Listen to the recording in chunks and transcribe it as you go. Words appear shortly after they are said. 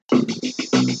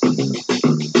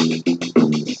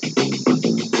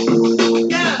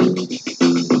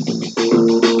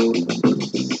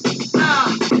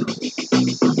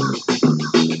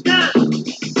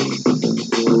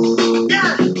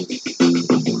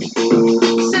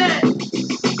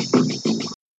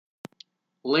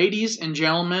Ladies and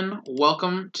gentlemen,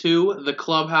 welcome to the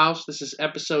Clubhouse. This is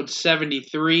episode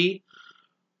 73,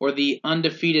 or the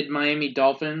undefeated Miami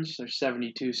Dolphins, their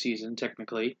 72 season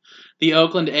technically, the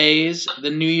Oakland A's, the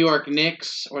New York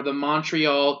Knicks, or the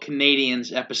Montreal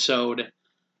Canadiens episode.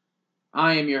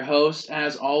 I am your host,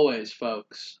 as always,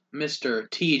 folks, Mr.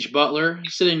 Teej Butler,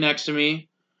 sitting next to me,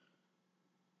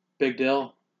 Big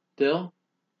Dill. Dill,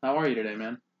 how are you today,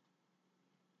 man?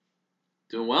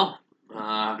 Doing well.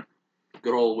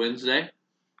 Good old Wednesday.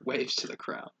 Waves to the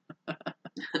crowd.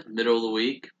 Middle of the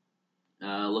week.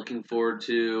 Looking forward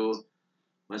to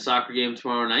my soccer game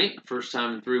tomorrow night. First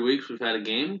time in 3 weeks we've had a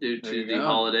game due to the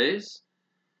holidays.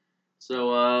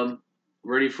 So,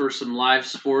 ready for some live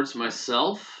sports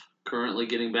myself. Currently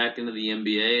getting back into the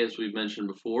NBA, as we've mentioned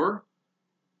before.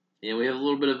 And we have a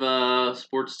little bit of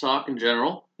sports talk in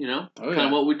general, kind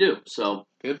of what we do. So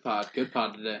Good pod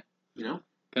today.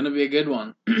 Gonna be a good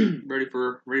one. ready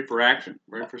for action.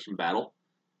 Ready for some battle.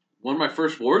 Won my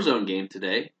first Warzone game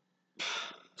today.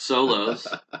 Solos,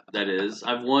 that is.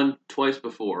 I've won twice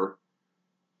before,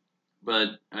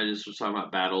 but I just was talking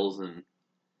about battles and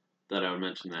that I would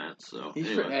mention that. So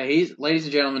ladies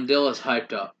and gentlemen, Dill is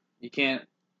hyped up.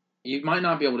 You might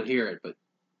not be able to hear it, but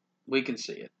we can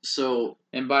see it. So,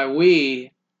 and by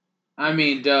we, I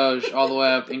mean Doge all the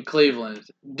way up in Cleveland.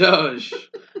 Doge,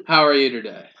 how are you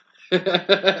today? Doing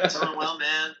well,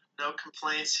 man. No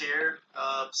complaints here,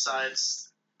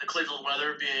 besides the Cleveland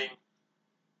weather being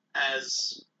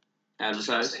as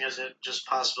disgusting as it just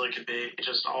possibly could be. It's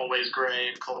just always gray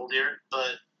and cold here,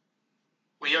 but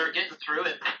we are getting through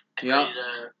it. Yep.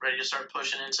 Ready to start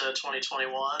pushing into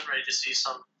 2021. Ready to see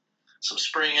some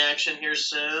spring action here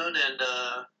soon, and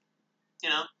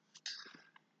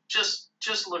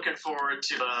just looking forward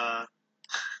to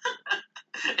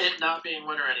it not being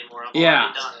winter anymore. I'm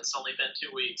already done. It's only been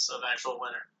 2 weeks of actual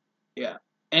winter. Yeah.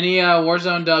 Any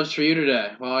Warzone dubs for you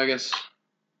today? Well, I guess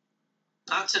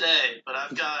not today, but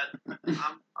I've got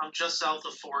I'm just south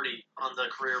of 40 on the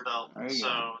career belt, so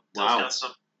I've got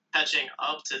some catching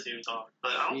up to do, dog.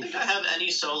 But I don't think I have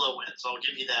any solo wins. I'll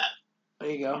give you that.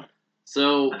 There you go.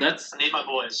 So I need my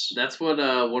boys. That's what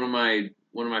one of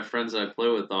my friends that I play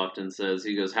with often says.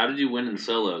 He goes, "How did you win in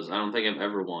solos? I don't think I've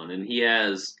ever won." And he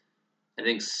has, I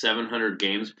think, 700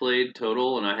 games played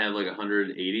total, and I have like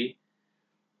 180.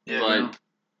 Yeah.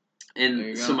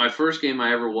 So my first game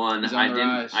I ever won,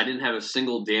 I didn't have a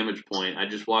single damage point. I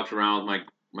just walked around with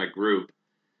my group,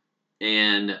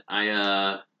 and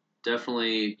I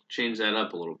definitely changed that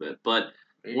up a little bit. But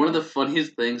one of the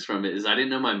funniest things from it is I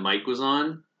didn't know my mic was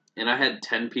on, and I had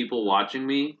 10 people watching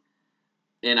me,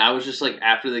 and I was just like,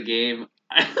 after the game,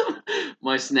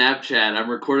 my Snapchat, I'm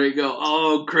recording, go,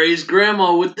 "Oh, Craze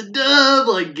Grandma with the dub,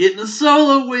 like getting a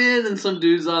solo win," and some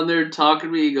dude's on there talking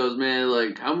to me. He goes, "Man,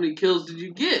 like, how many kills did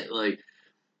you get?" Like,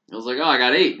 I was like, "Oh, I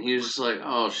got 8." And he was just like,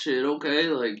 "Oh shit, okay,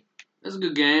 like, that's a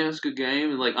good game,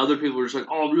 And like other people were just like,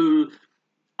 "Oh, blah, blah."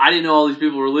 I didn't know all these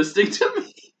people were listening to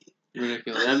me.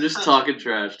 Ridiculous. I'm just talking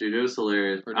trash, dude. It was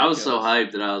hilarious. Ridiculous. I was so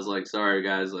hyped that I was like, "Sorry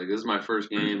guys, like, this is my first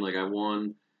game. Like, I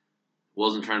won.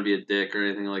 Wasn't trying to be a dick or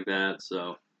anything like that."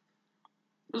 So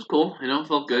it was cool,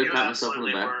 felt good, pat myself on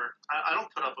the back. I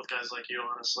don't put up with guys like you,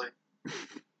 honestly.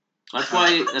 That's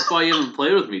why you haven't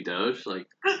played with me, Doge. Like,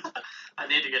 I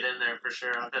need to get in there for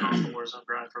sure. I've been on the Warzone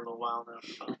grind for a little while now.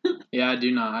 So. Yeah,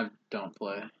 I don't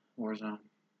play Warzone.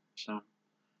 So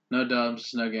no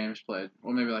dubs, no games played.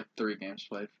 Well, maybe like 3 games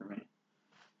played for me.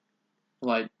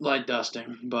 Light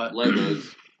dusting, but light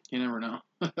moves. You never know.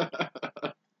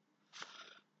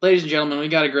 Ladies and gentlemen, we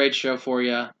got a great show for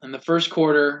you. In the first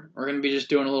quarter, we're going to be just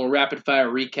doing a little rapid-fire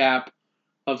recap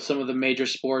of some of the major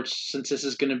sports, since this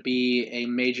is going to be a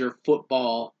major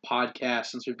football podcast,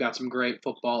 since we've got some great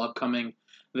football upcoming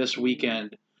this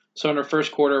weekend. So in our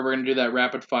first quarter, we're going to do that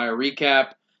rapid-fire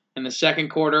recap. In the second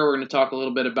quarter, we're going to talk a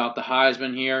little bit about the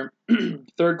Heisman here.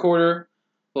 Third quarter,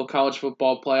 a little college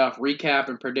football playoff recap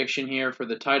and prediction here for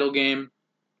the title game.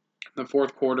 In the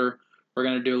fourth quarter, we're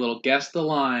going to do a little guess the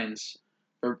lines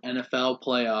for NFL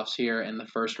playoffs here in the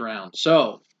first round.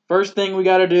 So, first thing we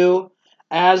got to do,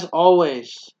 as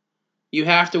always, you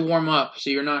have to warm up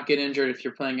so you're not getting injured if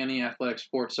you're playing any athletic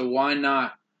sport. So why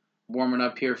not warm it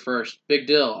up here first? Big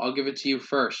Dill, I'll give it to you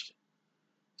first,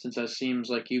 since that seems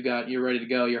like you're ready to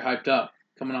go. You're hyped up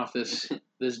coming off this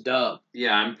dub.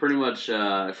 Yeah, I'm pretty much.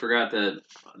 I forgot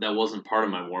that wasn't part of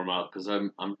my warm up because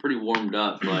I'm pretty warmed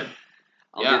up, but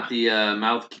I'll get the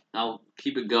mouth. I'll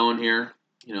keep it going here.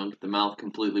 Get the mouth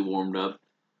completely warmed up.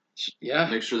 Yeah.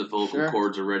 Make sure the vocal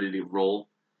cords are ready to roll.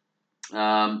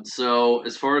 So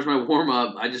as far as my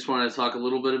warm-up, I just want to talk a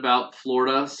little bit about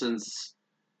Florida, since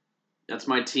that's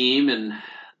my team, and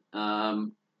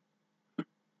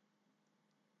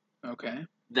Okay.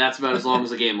 That's about as long as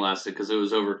the game lasted because it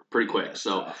was over pretty quick. Yeah,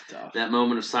 so tough. That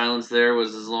moment of silence there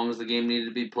was as long as the game needed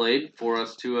to be played for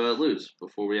us to lose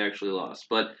before we actually lost.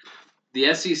 But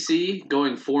the SEC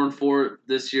going 4-4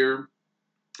 this year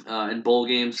in bowl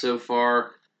games so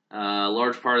far. A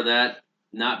large part of that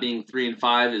not being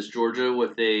 3-5 is Georgia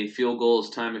with a field goal as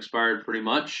time expired pretty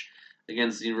much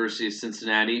against the University of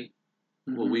Cincinnati,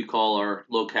 what we call our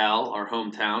locale, our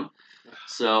hometown.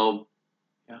 So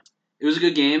it was a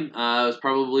good game. It was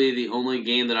probably the only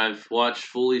game that I've watched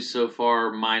fully so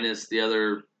far, minus the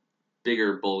other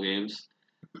bigger bowl games.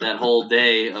 That whole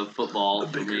day of football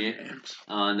for me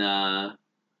on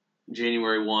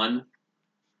January 1,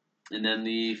 and then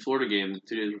the Florida game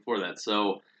 2 days before that.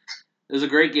 So it was a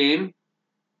great game.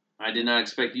 I did not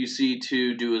expect UC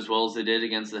to do as well as they did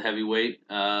against the heavyweight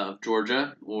of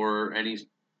Georgia or any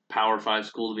Power 5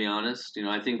 school, to be honest.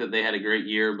 I think that they had a great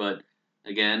year, but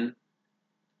again,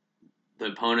 the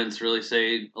opponents really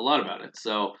say a lot about it.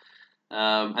 So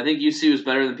I think UC was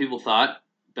better than people thought,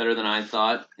 better than I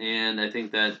thought, and I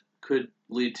think that could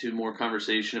lead to more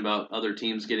conversation about other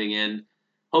teams getting in.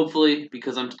 Hopefully,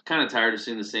 because I'm kind of tired of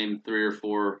seeing the same 3 or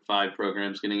 4 or 5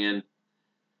 programs getting in.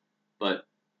 But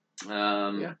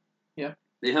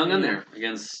they hung in there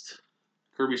against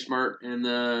Kirby Smart and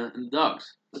the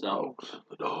Dogs. The Dogs.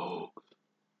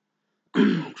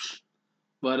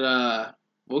 But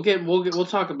we'll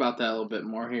talk about that a little bit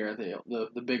more here.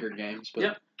 The bigger games.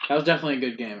 But that was definitely a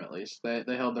good game. At least they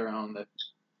held their own.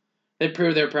 They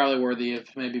proved they're probably worthy of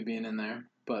maybe being in there.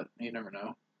 But you never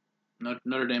know.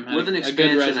 Notre Dame had with an expansion,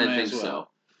 a good resume I think as well. So.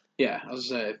 Yeah, I was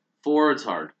gonna say 4. It's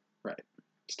hard. Right,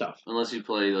 it's tough. Unless you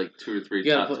play like 2 or 3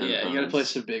 top 10 you gotta play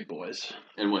some big boys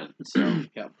and win. So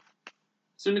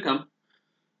soon to come.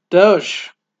 Doge,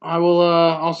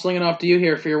 I'll sling it off to you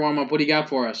here for your warm up. What do you got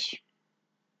for us?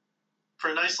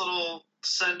 For a nice little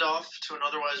send off to an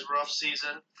otherwise rough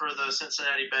season for the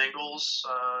Cincinnati Bengals,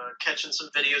 catching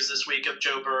some videos this week of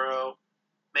Joe Burrow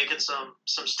making some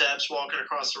steps, walking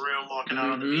across the room, walking out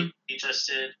on the beach. He just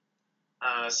did.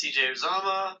 CJ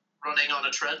Uzama running on a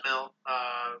treadmill.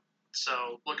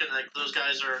 So looking like those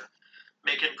guys are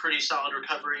making pretty solid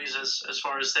recoveries as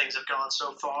far as things have gone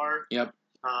so far. Yep.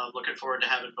 Looking forward to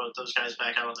having both those guys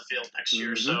back out on the field next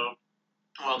year. So,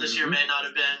 while this year may not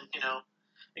have been,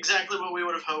 exactly what we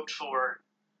would have hoped for,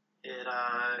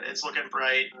 it's looking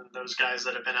bright, and those guys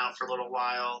that have been out for a little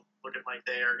while looking like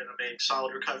they are going to make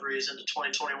solid recoveries into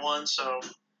 2021. So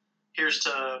here's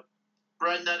to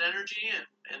riding that energy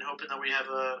and hoping that we have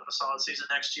a solid season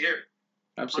next year.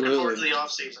 Absolutely. Looking forward to the off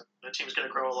season. The team's going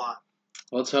to grow a lot.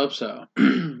 Let's hope so.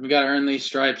 We got to earn these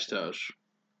stripes, Tosh.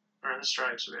 Earn the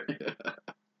stripes, baby.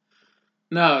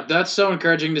 No, that's so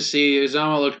encouraging to see.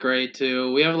 Uzama looked great,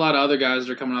 too. We have a lot of other guys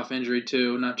that are coming off injury,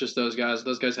 too, not just those guys.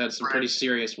 Those guys had some pretty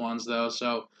serious ones, though,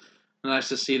 so nice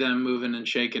to see them moving and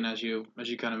shaking, as you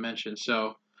kind of mentioned.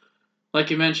 So,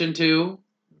 like you mentioned, too,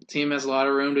 the team has a lot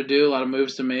of room to do, a lot of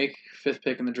moves to make. 5th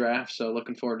pick in the draft, so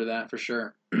looking forward to that for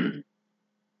sure.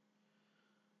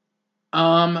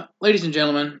 Ladies and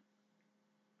gentlemen,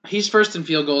 he's first in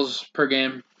field goals per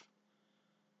game,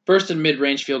 first in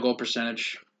mid-range field goal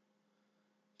percentage,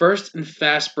 first in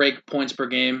fast break points per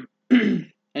game,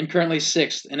 and currently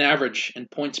 6th in average in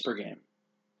points per game.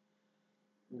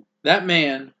 That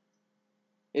man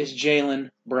is Jaylen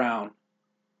Brown,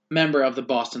 member of the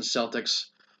Boston Celtics,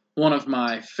 one of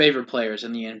my favorite players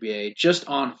in the NBA, just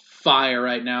on fire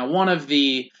right now. One of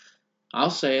the, I'll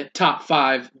say it, top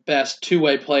 5 best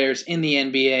two-way players in the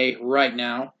NBA right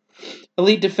now.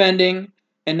 Elite defending,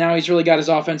 and now he's really got his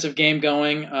offensive game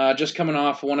going. Just coming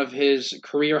off one of his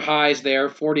career highs there,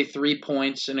 43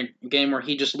 points in a game where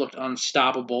he just looked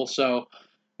unstoppable. So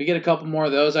if we get a couple more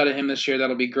of those out of him this year,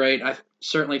 that'll be great. I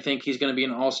certainly think he's going to be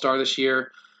an all-star this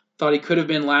year. Thought he could have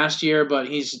been last year, but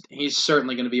he's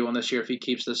certainly going to be one this year if he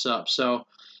keeps this up. So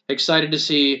excited to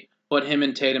see what him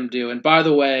and Tatum do. And by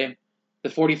the way, the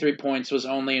 43 points was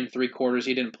only in 3 quarters.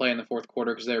 He didn't play in the 4th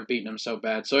quarter because they were beating him so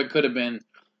bad. So it could have been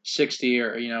 60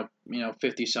 or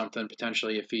 50 something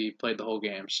potentially if he played the whole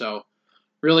game. So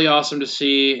really awesome to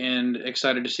see and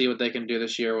excited to see what they can do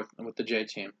this year with the J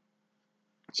team.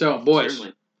 So boys,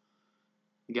 certainly.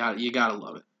 You gotta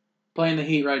love it. Playing the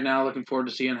Heat right now. Looking forward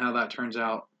to seeing how that turns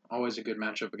out. Always a good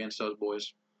matchup against those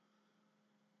boys.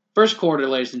 First quarter,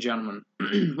 ladies and gentlemen.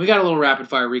 We got a little rapid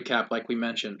fire recap like we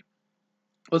mentioned.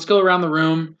 Let's go around the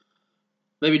room.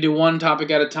 Maybe do one topic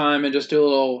at a time and just do a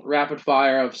little rapid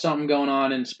fire of something going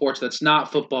on in sports that's not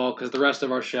football, because the rest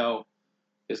of our show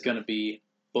is going to be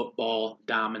football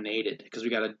dominated because we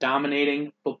got a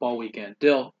dominating football weekend.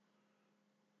 Dill,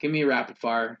 give me a rapid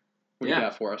fire. What do you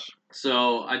got for us?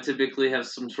 So I typically have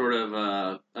some sort of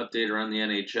update around the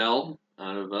NHL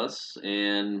out of us,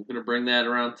 and I'm going to bring that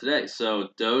around today. So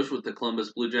Doge with the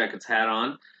Columbus Blue Jackets hat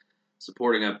on,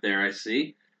 supporting up there, I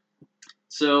see.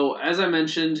 So as I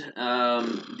mentioned,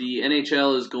 the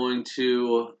NHL is going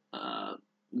to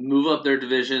move up their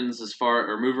divisions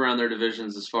move around their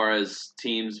divisions as far as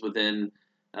teams within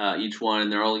each one,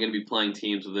 and they're only going to be playing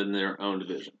teams within their own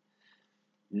division.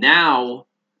 Now,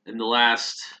 in the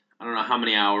last, I don't know how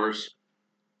many hours,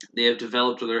 they have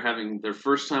developed, or they're having their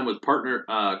first time with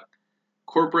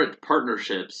corporate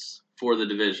partnerships for the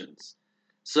divisions.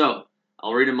 So,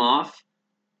 I'll read them off.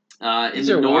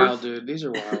 These are wild, dude. These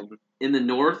are wild. In the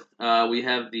North, we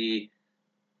have that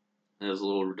was a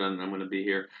little redundant, I'm going to be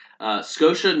here.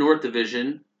 Scotia North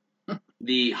Division,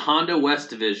 the Honda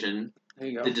West Division,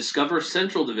 the Discover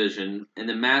Central Division, and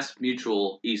the Mass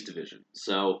Mutual East Division.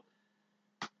 So,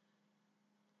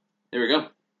 there we go.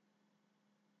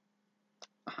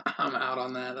 I'm out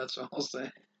on that. That's what I'll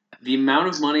say. The amount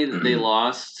of money that they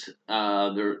lost,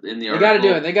 they're in the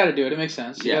article. They got to do it. It makes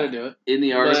sense. You got to do it. In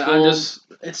the article,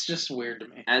 it's just weird to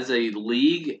me. As a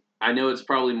league, I know it's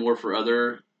probably more for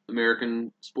other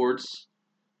American sports,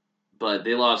 but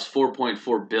they lost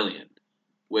 $4.4 billion,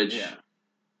 which is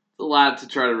a lot to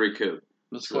try to recoup.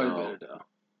 That's quite a bit, though.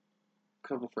 A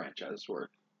couple franchises worth.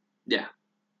 Yeah.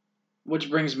 Which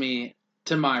brings me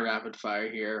to my rapid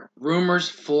fire here. Rumors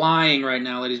flying right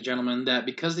now, ladies and gentlemen, that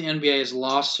because the NBA has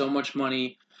lost so much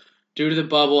money due to the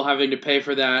bubble, having to pay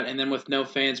for that, and then with no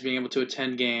fans being able to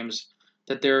attend games,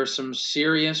 that there are some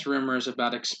serious rumors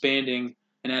about expanding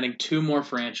and adding 2 more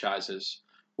franchises,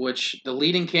 which the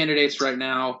leading candidates right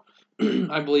now,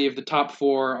 I believe the top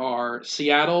 4 are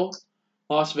Seattle,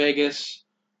 Las Vegas,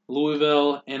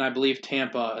 Louisville, and I believe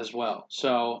Tampa as well.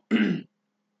 So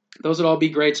those would all be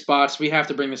great spots. We have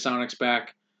to bring the Sonics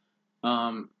back.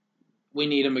 We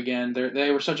need them again.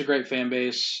 They were such a great fan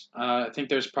base. I think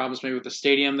there's problems maybe with the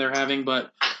stadium they're having,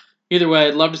 but either way,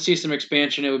 I'd love to see some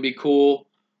expansion. It would be cool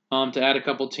to add a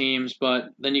couple teams, but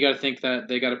then you got to think that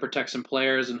they got to protect some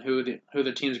players and who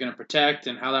the team's going to protect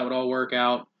and how that would all work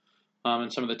out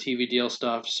and some of the TV deal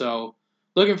stuff. So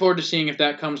looking forward to seeing if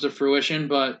that comes to fruition,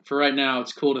 but for right now,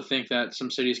 it's cool to think that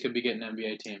some cities could be getting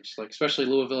NBA teams. Like, especially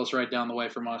Louisville is right down the way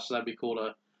from us, so that'd be cool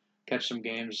to catch some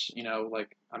games.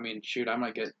 I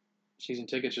might get season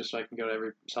tickets just so I can go to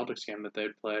every Celtics game that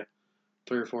they'd play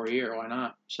 3 or 4 a year. Why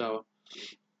not? So,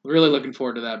 really looking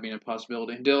forward to that being a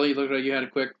possibility. Dill, you looked like you had a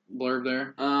quick blurb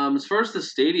there. As far as the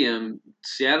stadium,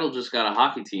 Seattle just got a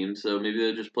hockey team, so maybe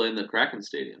they'll just play in the Kraken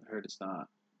Stadium. I heard it's not.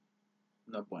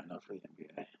 No bueno for the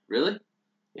NBA. Really?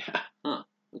 Yeah. Huh.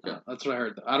 Okay. That's what I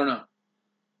heard, though. I don't know.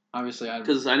 Obviously,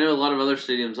 because I know a lot of other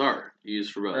stadiums are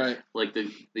used for both. Right. Like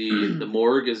the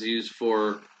morgue is used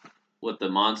for what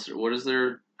is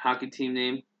their hockey team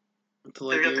name?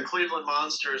 They got the Cleveland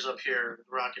Monsters up here,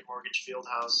 Rocket Mortgage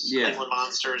Fieldhouse. Yeah. Cleveland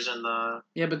Monsters and the.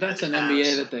 Yeah, but that's an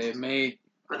NBA that they make.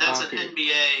 But that's hockey. An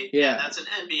NBA. Yeah, that's an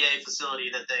NBA facility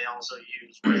that they also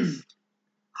use with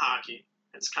hockey.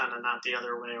 It's kind of not the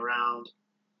other way around.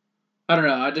 I don't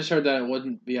know. I just heard that it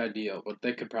wouldn't be ideal, but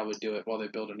they could probably do it while they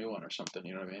build a new one or something.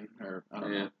 You know what I mean? Or I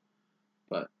don't know.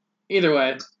 But either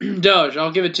way, Doge,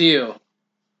 I'll give it to you.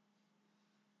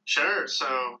 Sure.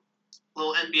 So,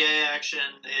 little NBA action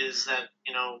is that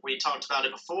we talked about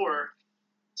it before.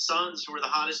 Suns, who were the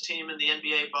hottest team in the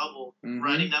NBA bubble,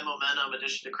 riding that momentum.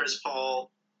 Addition to Chris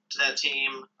Paul to that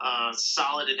team,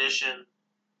 solid addition.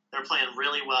 They're playing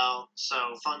really well, so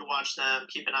fun to watch them.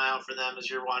 Keep an eye out for them as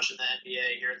you're watching the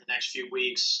NBA here in the next few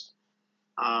weeks.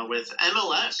 With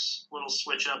MLS, little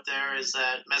switch up there is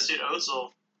that Mesut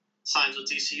Ozil signs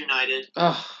with DC United.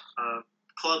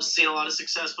 Club's seen a lot of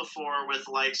success before with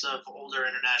the likes of older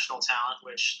international talent,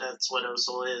 which that's what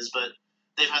Ozil is, but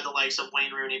they've had the likes of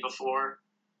Wayne Rooney before.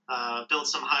 Build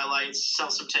some highlights,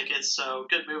 sell some tickets, so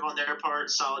good move on their part,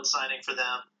 solid signing for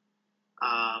them.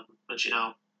 But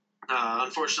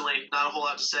unfortunately, not a whole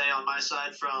lot to say on my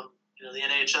side from the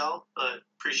NHL, but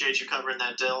appreciate you covering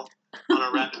that, Dill, on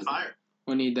our rapid fire.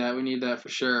 We need that for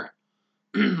sure.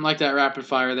 Like that rapid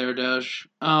fire there, Doge.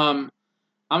 I'm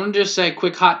gonna just say a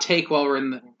quick hot take while we're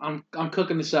in I'm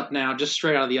cooking this up now, just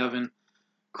straight out of the oven.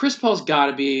 Chris Paul's got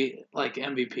to be like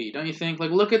MVP, don't you think?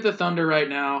 Like, look at the Thunder right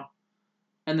now,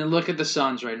 and then look at the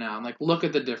Suns right now, and like, look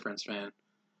at the difference, man.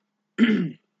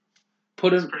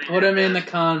 Put him in the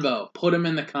convo. Put him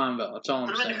in the convo. That's all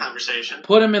I'm saying. Put him in the conversation.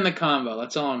 Put him in the convo.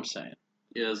 That's all I'm saying.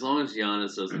 Yeah, as long as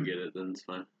Giannis doesn't get it, then it's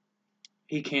fine.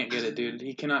 He can't get it, dude.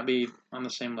 He cannot be on the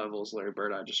same level as Larry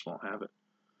Bird. I just won't have it.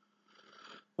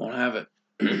 Won't have it.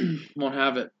 Won't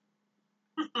have it.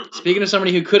 Speaking of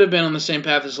somebody who could have been on the same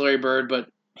path as Larry Bird, but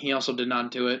he also did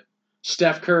not do it,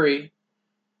 Steph Curry.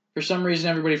 For some reason,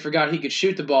 everybody forgot he could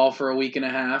shoot the ball for a week and a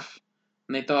half,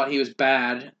 and they thought he was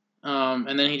bad.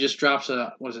 And then he just drops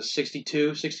a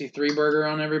 62, 63 burger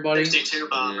on everybody. 62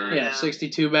 bomber. Yeah,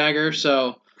 62 bagger.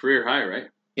 So career high, right?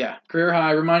 Yeah, career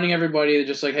high, reminding everybody that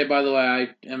just like, hey, by the way, I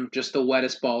am just the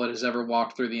wettest ball that has ever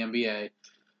walked through the NBA.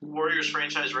 Warriors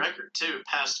franchise record, too,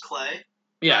 past Clay.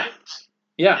 Yeah. Right?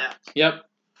 Yeah. Yep.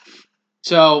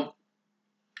 So,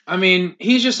 I mean,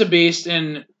 he's just a beast,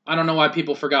 and I don't know why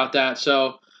people forgot that.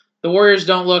 So, the Warriors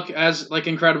don't look as like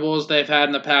incredible as they've had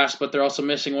in the past, but they're also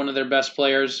missing one of their best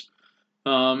players.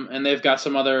 And they've got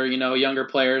some other, younger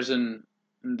players, and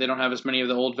they don't have as many of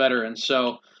the old veterans.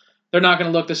 So, they're not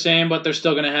going to look the same, but they're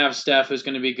still going to have Steph, who's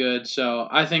going to be good. So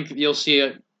I think you'll see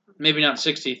it, maybe not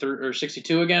 63 or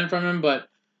 62 again from him, but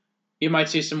you might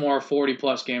see some more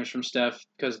 40-plus games from Steph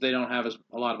because they don't have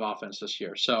a lot of offense this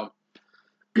year. So,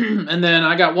 and then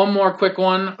I got one more quick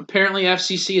one. Apparently,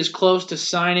 FCC is close to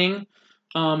signing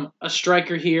a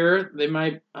striker here. They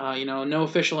might, no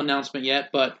official announcement yet,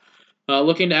 but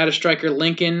looking to add a striker,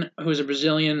 Lincoln, who's a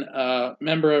Brazilian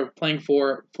member playing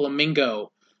for Flamengo.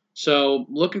 So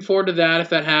looking forward to that. If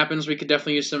that happens, we could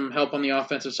definitely use some help on the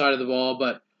offensive side of the ball,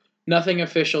 but nothing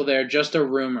official there, just a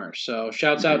rumor. So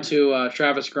shouts out to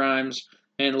Travis Grimes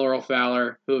and Laurel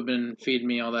Fowler, who have been feeding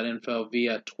me all that info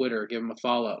via Twitter. Give them a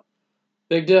follow.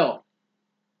 Big deal.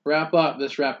 Wrap up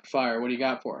this rapid fire. What do you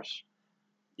got for us?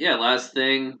 Yeah, last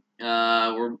thing.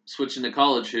 We're switching to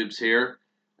college hoops here.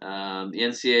 The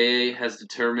NCAA has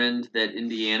determined that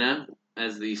Indiana,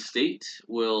 as the state,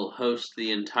 will host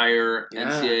the entire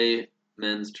NCAA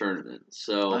men's tournament.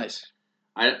 So nice.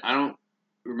 I don't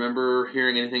remember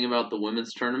hearing anything about the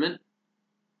women's tournament.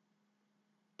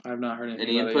 I have not heard anything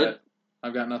Any about input? it yet.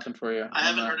 I've got nothing for you. I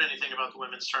haven't heard anything about the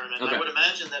women's tournament. Okay. I would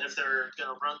imagine that if they're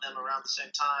going to run them around the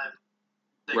same time,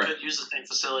 they could use the same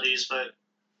facilities, but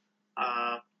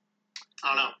I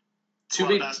don't know. A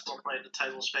lot of basketball played in a tight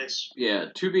little space. Yeah,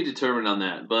 to be determined on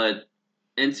that. But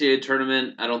NCAA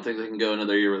tournament, I don't think they can go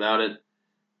another year without it.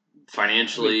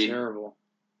 Financially, terrible.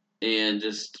 And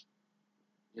just,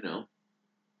 how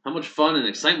much fun and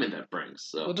excitement that brings.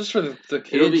 So, well, just for the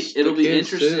kids. It'll be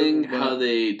interesting how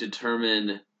they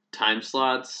determine time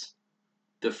slots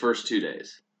the first 2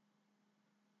 days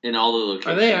in all the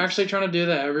locations. Are they actually trying to do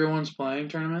that everyone's playing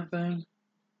tournament thing?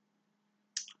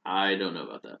 I don't know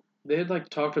about that. They had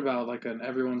talked about an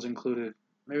everyone's included.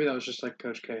 Maybe that was just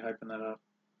Coach K hyping that up.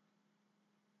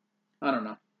 I don't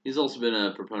know. He's also been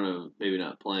a proponent of maybe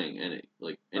not playing any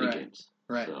games.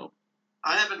 Right. So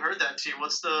I haven't heard that too.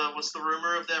 What's the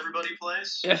rumor of the everybody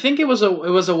plays? I think it was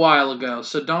a while ago.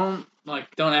 So don't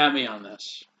at me on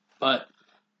this. But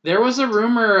there was a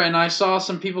rumor, and I saw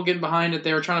some people getting behind it.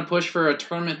 They were trying to push for a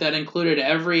tournament that included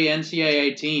every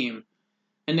NCAA team.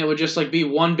 And it would just be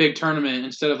one big tournament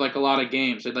instead of a lot of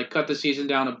games. They'd cut the season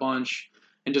down a bunch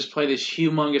and just play this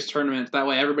humongous tournament. That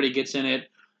way everybody gets in it.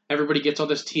 Everybody gets all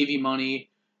this TV money.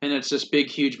 And it's this big,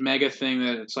 huge mega thing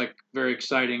that it's very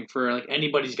exciting for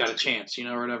anybody's got a chance,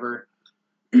 or whatever.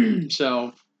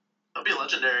 So that'd be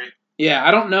legendary. Yeah,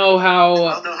 I don't know how.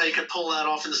 I don't know how you could pull that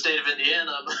off in the state of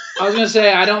Indiana. I was gonna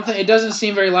say I don't think it doesn't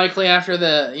seem very likely after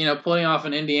the pulling off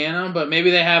in Indiana, but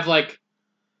maybe they have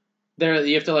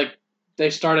you have to they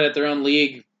started at their own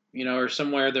league, or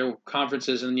somewhere their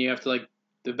conferences, and you have to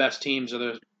the best teams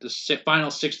or the final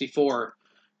 64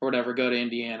 or whatever go to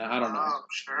Indiana. I don't know. Oh,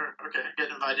 sure. Okay, get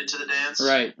invited to the dance.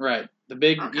 Right. The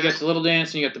big You got the little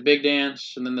dance and you got the big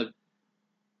dance and then the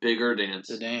bigger dance.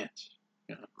 The dance.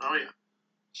 Oh yeah.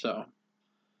 So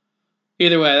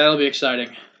either way, that'll be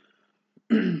exciting.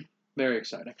 Very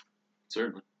exciting.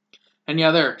 Certainly. Any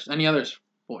others,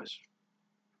 boys?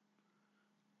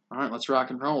 All right, let's rock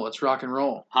and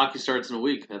roll. Hockey starts in a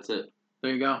week. That's it.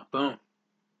 There you go. Boom.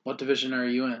 What division are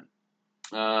you in?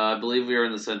 I believe we are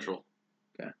in the Central.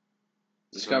 Okay.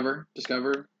 Discover.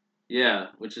 Yeah,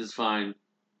 which is fine.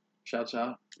 Shouts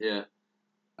out. Yeah.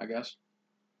 I guess.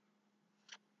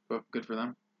 But good for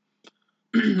them.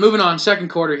 Moving on, second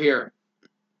quarter here.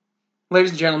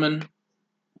 Ladies and gentlemen,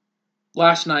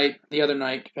 the other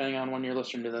night, depending on when you're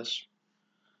listening to this,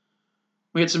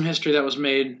 we had some history that was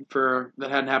made that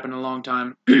hadn't happened in a long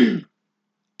time.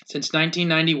 Since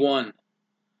 1991,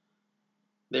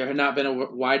 there had not been a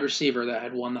wide receiver that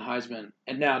had won the Heisman.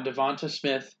 And now Devonta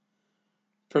Smith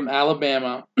from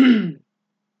Alabama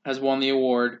has won the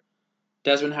award.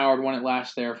 Desmond Howard won it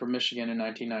last there from Michigan in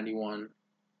 1991.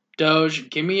 Doge,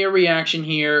 give me your reaction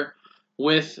here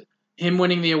with him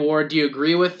winning the award. Do you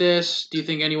agree with this? Do you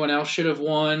think anyone else should have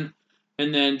won?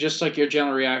 And then just your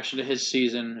general reaction to his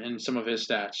season and some of his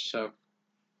stats. So,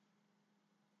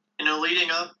 leading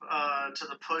up to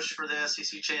the push for the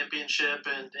SEC championship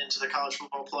and into the college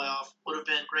football playoff, would have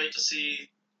been great to see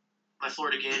my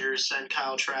Florida Gators send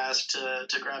Kyle Trask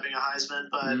to grabbing a Heisman,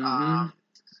 but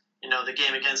the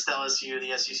game against LSU,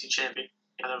 the SEC champion,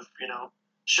 kind of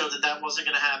showed that wasn't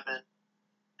going to happen.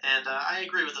 And I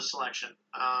agree with the selection.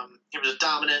 He was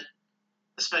dominant,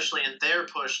 especially in their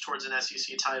push towards an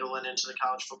SEC title and into the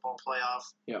college football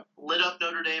playoff. Yeah. Lit up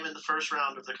Notre Dame in the first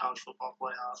round of the college football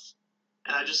playoff.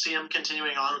 And I just see him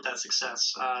continuing on with that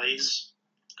success. He's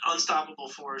an unstoppable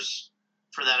force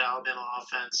for that Alabama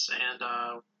offense, and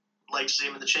like to see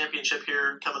him in the championship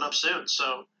here coming up soon.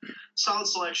 So, solid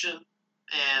selection,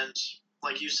 and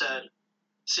like you said,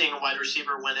 seeing a wide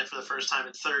receiver win it for the first time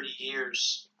in 30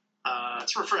 years,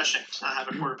 it's refreshing to have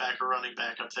a quarterback or running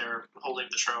back up there holding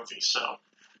the trophy. So,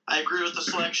 I agree with the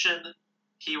selection.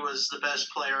 He was the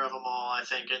best player of them all, I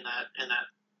think, in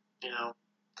that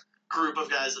group of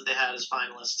guys that they had as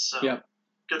finalists. So,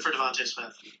 Good for Devontae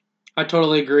Smith. I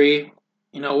totally agree.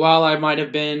 While I might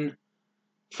have been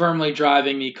firmly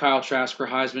driving the Kyle Trask for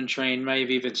Heisman train, may have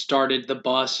even started the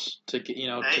bus to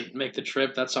make the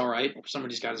trip. That's all right.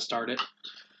 Somebody's got to start it.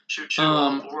 Shoot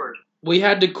on board. We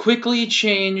had to quickly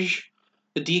change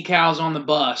the decals on the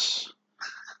bus.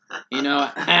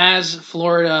 As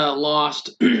Florida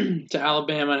lost to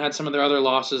Alabama and had some of their other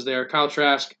losses there, Kyle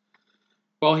Trask,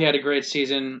 while he had a great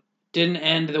season, didn't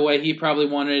end the way he probably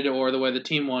wanted or the way the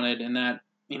team wanted, and that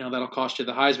that'll cost you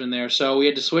the Heisman there. So we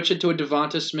had to switch it to a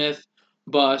Devonta Smith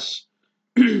bus.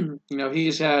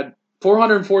 He's had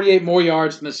 448 more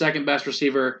yards than the second best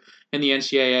receiver in the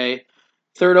NCAA,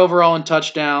 third overall in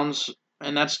touchdowns,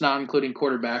 and that's not including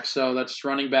quarterbacks. So that's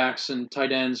running backs and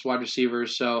tight ends, wide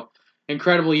receivers. So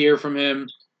incredible year from him.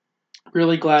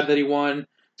 Really glad that he won.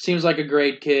 Seems like a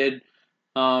great kid.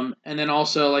 And then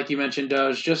also, like you mentioned,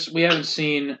 Doge, we haven't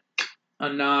seen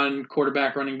a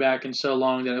non-quarterback running back in so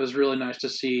long that it was really nice to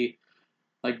see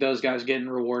those guys getting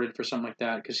rewarded for something like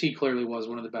that, because he clearly was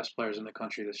one of the best players in the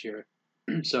country this year.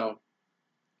 So,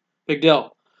 big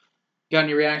deal. Got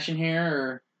any reaction here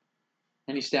or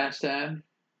any stats to add?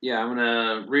 Yeah, I'm going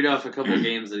to read off a couple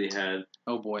games that he had.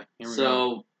 Oh, boy. Here we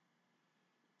go.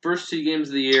 First two games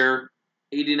of the year,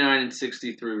 89 and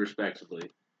 63 respectively.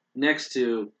 Next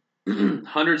two,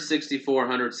 164,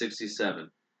 167.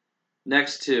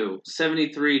 Next two,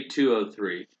 73,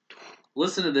 203.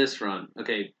 Listen to this run.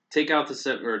 Okay, take out the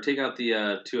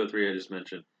 203 I just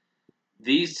mentioned.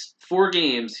 These 4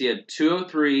 games, he had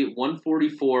 203,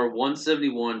 144,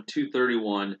 171,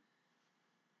 231,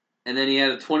 and then he had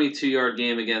a 22-yard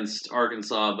game against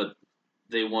Arkansas, but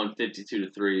they won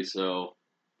 52-3. So,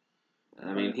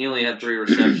 I mean, he only had 3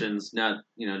 receptions.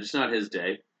 Just not his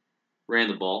day. Ran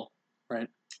the ball. Right.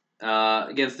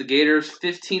 Against the Gators,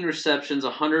 15 receptions,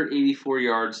 184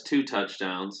 yards, 2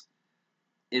 touchdowns.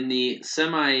 In the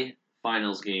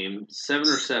semifinals game, 7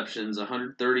 receptions,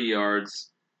 130 yards,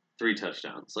 3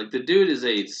 touchdowns. The dude is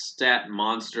a stat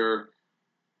monster.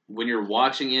 When you're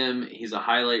watching him, he's a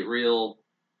highlight reel.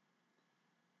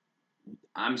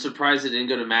 I'm surprised it didn't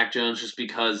go to Mac Jones just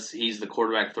because he's the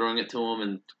quarterback throwing it to him.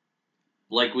 And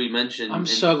like we mentioned, I'm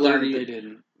so glad that they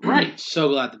didn't. Right. So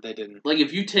glad that they didn't.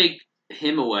 If you take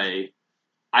him away,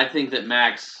 I think that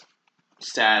Mac's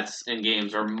stats and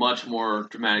games are much more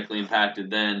dramatically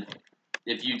impacted than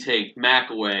if you take Mac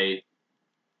away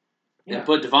and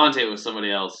put Devontae with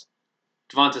somebody else.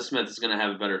 Devonta Smith is going to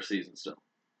have a better season still.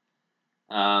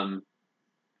 I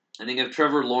think if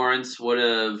Trevor Lawrence would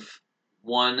have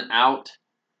won out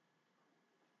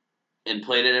and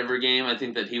played at every game, I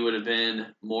think that he would have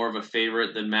been more of a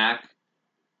favorite than Mac.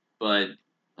 But,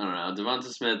 I don't know. Devonta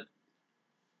Smith,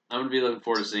 I'm going to be looking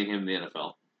forward to seeing him in the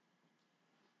NFL.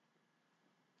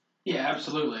 Yeah,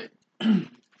 absolutely. A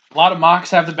lot of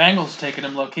mocks have the Bengals taking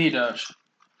him low-key, Doge.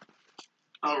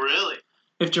 Oh, really?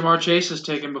 If Jamar Chase is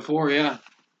taken before, yeah.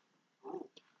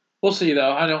 We'll see,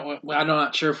 though. I'm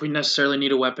not sure if we necessarily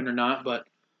need a weapon or not, but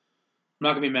I'm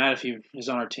not going to be mad if he is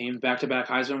on our team. Back-to-back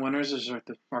Heisman winners is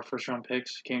our first-round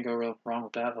picks. Can't go real wrong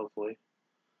with that, hopefully.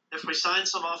 If we sign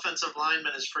some offensive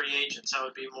linemen as free agents, I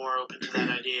would be more open to that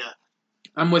idea.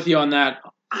 I'm with you on that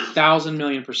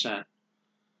 1,000,000,000%.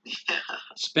 Yeah.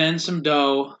 Spend some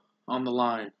dough on the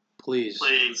line, please.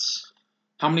 Please.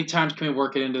 How many times can we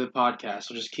work it into the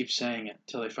podcast? We'll just keep saying it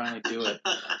until they finally do it.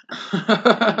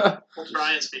 We'll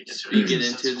try and speak it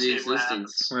into the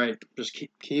existence. Right. Just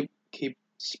keep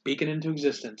speaking into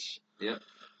existence. Yep.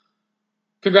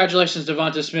 Congratulations,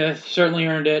 Devonta Smith. Certainly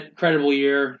earned it. Incredible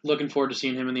year. Looking forward to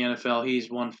seeing him in the NFL.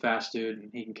 He's one fast dude,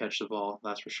 and he can catch the ball.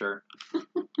 That's for sure.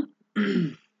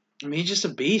 I mean, he's just a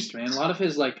beast, man. A lot of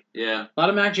his, a lot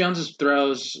of Mac Jones's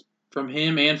throws from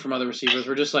him and from other receivers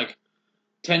were just,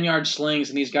 10-yard slings,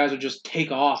 and these guys would just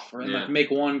take off and like make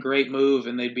one great move,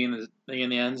 and they'd be in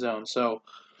the end zone. So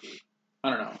I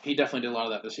don't know. He definitely did a lot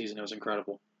of that this season. It was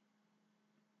incredible.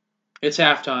 It's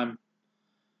halftime,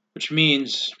 which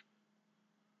means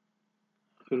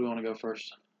who do we want to go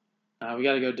first? We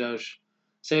got to go Doge.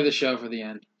 Save the show for the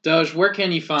end. Doge, where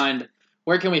can we find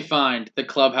the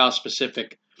Clubhouse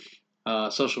specific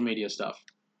social media stuff?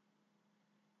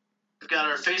 We've got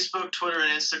our Facebook, Twitter,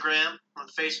 and Instagram. On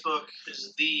Facebook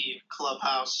is the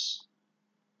Clubhouse.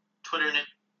 Twitter and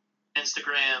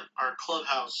Instagram are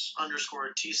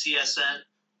Clubhouse_TCSN.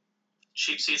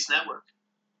 Cheap Seats Network.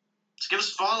 So give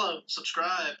us a follow,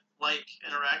 subscribe, like,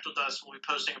 interact with us. We'll be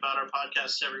posting about our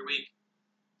podcasts every week.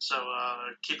 So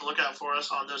keep a lookout for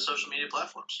us on those social media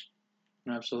platforms.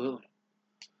 Absolutely.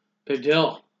 Big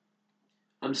deal.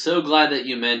 I'm so glad that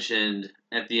you mentioned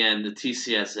at the end the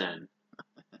TCSN,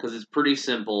 because it's pretty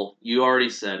simple. You already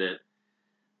said it.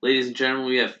 Ladies and gentlemen,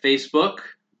 we have Facebook,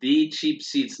 the Cheap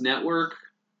Seats Network.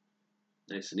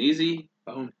 Nice and easy.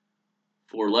 Boom.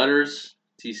 4 letters,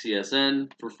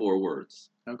 TCSN for 4 words.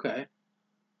 Okay.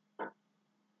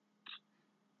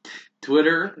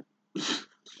 Twitter,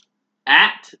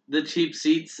 at the Cheap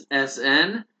Seats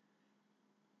SN.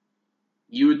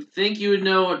 You would think you would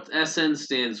know what SN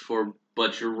stands for,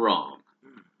 but you're wrong.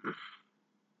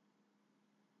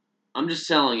 I'm just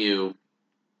telling you,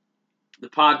 the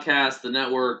podcast, the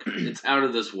network, it's out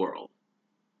of this world.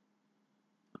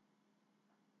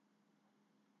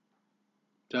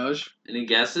 Doge? Any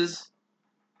guesses?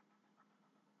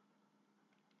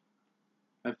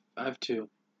 I have 2.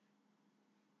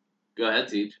 Go ahead,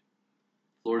 Teej.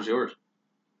 Floor's yours.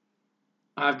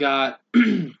 I've got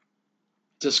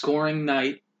it's a scoring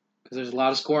night because there's a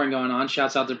lot of scoring going on.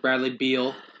 Shouts out to Bradley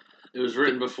Beal. It was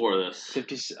written before this.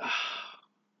 50.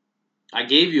 I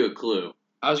gave you a clue.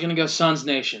 I was gonna go Suns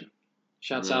Nation.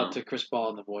 Shouts out to Chris Paul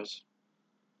and the boys.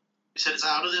 You said it's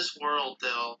out of this world,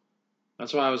 though.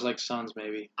 That's why I was like Suns,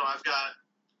 maybe. So I've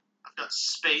got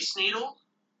Space Needle.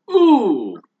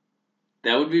 Ooh,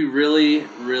 that would be really,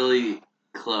 really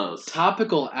close.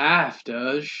 Topical AF,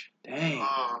 Doge. Dang.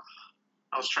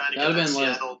 I was trying to get that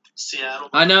Seattle.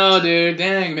 I know, dude.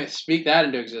 Dang, speak that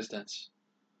into existence.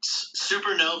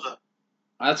 Supernova.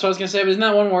 That's what I was gonna say, but isn't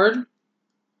that one word?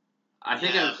 I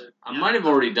think I might have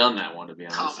already done that one, to be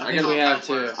honest. I think we have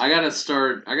too. I gotta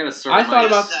start. I thought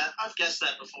about that. I've guessed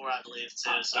that before, I believe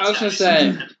too. So I was gonna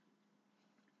say.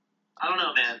 I don't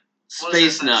know, man.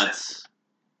 Space nuts.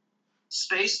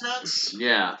 Space nuts?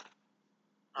 Yeah.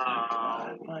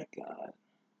 Oh my god.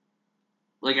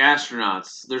 Like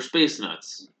astronauts, they're space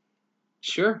nuts.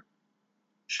 Sure.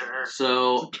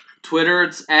 So Twitter,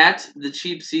 it's at the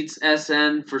Cheap Seats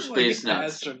SN for space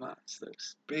nuts. Astronauts, they're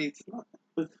space nuts.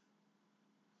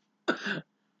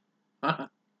 All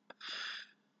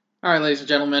right, ladies and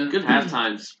gentlemen. Good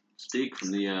halftime speak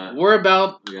from the. We're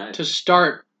about to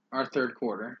start our third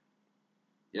quarter.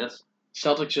 Yes.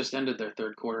 Celtics just ended their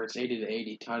third quarter. It's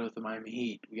 80-80, tied with the Miami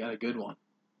Heat. We got a good one.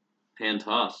 Hand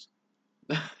toss.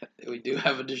 We do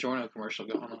have a DiGiorno commercial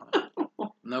going on.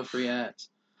 No free ads.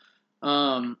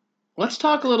 Let's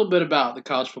talk a little bit about the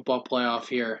college football playoff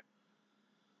here.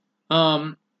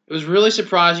 It was really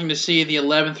surprising to see the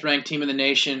 11th ranked team in the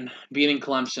nation beating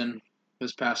Clemson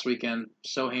this past weekend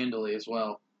so handily as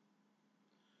well.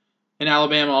 And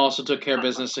Alabama also took care of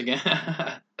business again.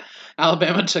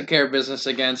 Alabama took care of business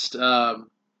against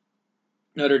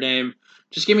Notre Dame.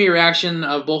 Just give me your reaction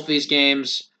of both these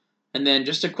games, and then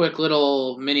just a quick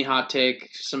little mini hot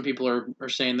take. Some people are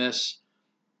saying this.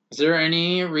 Is there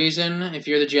any reason, if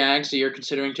you're the Jags, that you're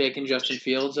considering taking Justin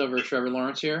Fields over Trevor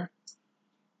Lawrence here?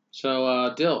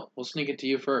 So, Dill, we'll sneak it to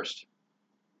you first.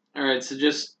 All right, so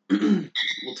just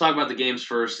we'll talk about the games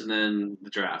first and then the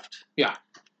draft. Yeah.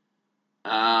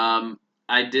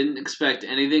 I didn't expect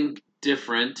anything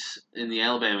different in the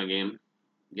Alabama game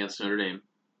against Notre Dame.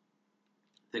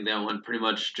 I think that went pretty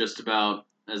much just about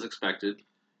as expected.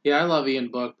 Yeah, I love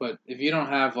Ian Book, but if you don't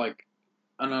have, like,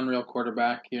 an unreal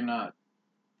quarterback, you're not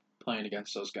playing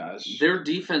against those guys. Their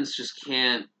defense just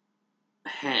can't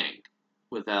hang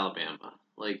with Alabama.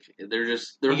 Like, they're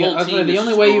just their whole team. The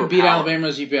only way you beat Alabama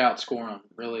is if you outscore them.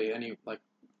 Really, I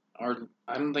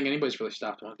don't think anybody's really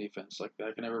stopped them on defense. Like,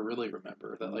 I can never really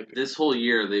remember that. Like, this whole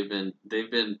year they've been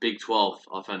Big 12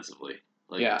 offensively.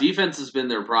 Like, defense has been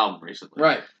their problem recently.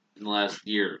 Right. In the last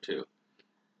year or two.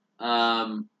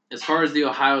 As far as the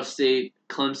Ohio State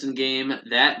Clemson game,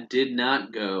 that did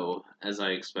not go as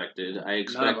I expected. I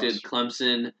expected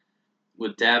Clemson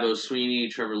with Dabo Swinney,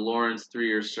 Trevor Lawrence,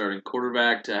 3-year starting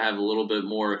quarterback, to have a little bit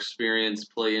more experience,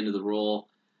 play into the role.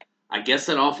 I guess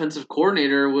that offensive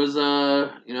coordinator was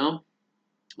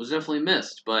definitely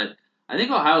missed. But I think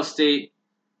Ohio State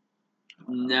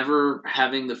never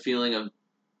having the feeling of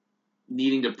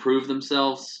needing to prove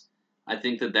themselves. I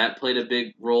think that played a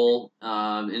big role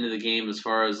into the game as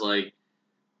far as like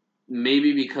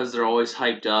maybe because they're always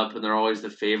hyped up and they're always the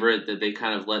favorite that they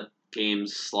kind of let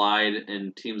games slide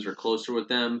and teams are closer with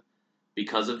them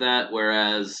because of that.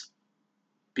 Whereas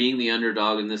being the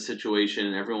underdog in this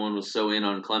situation, everyone was so in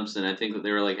on Clemson. I think that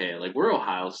they were like, hey, like we're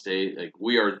Ohio State, like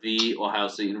we are the Ohio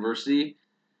State University,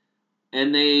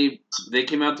 and they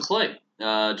came out to play.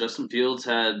 Justin Fields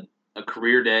had a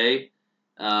career day.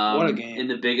 What a game. In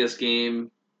the biggest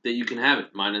game that you can have it,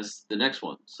 minus the next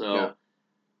one. So, yeah.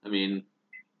 I mean,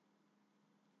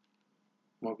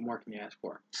 what more can you ask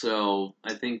for? So,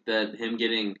 I think that him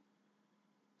getting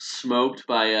smoked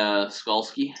by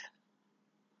Skalski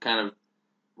kind of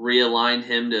realigned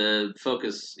him to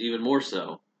focus even more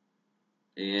so.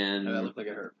 And that looked like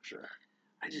it hurt for sure.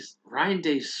 Ryan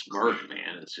Day's smirk,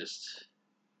 man, it's just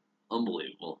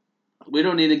unbelievable. We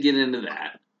don't need to get into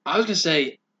that. I was going to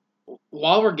say,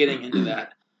 while we're getting into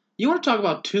that, you want to talk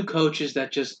about two coaches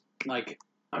that just, like,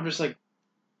 I'm just like,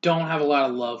 don't have a lot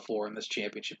of love for in this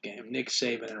championship game. Nick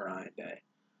Saban and Ryan Day.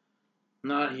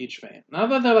 Not a huge fan. Not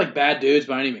that they're, like, bad dudes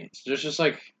by any means. They're just,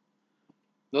 like,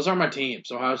 those aren't my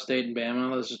teams. Ohio State and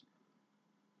Bama,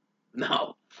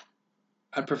 no.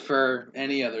 I prefer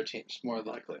any other teams, more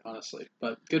likely, honestly.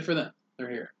 But good for them. They're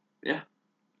here. Yeah.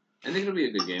 I think it'll be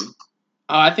a good game.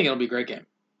 I think it'll be a great game.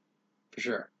 For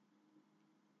sure.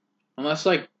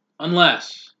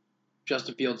 Unless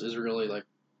Justin Fields is really, like,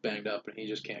 banged up and he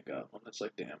just can't go. And it's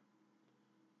like, damn.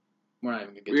 We're not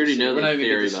even going to get to see that. We already know the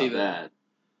theory about that.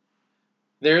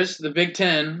 There's the Big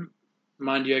Ten.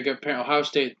 Mind you, Ohio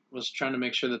State was trying to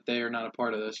make sure that they are not a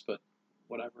part of this, but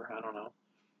whatever. I don't know.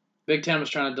 Big Ten was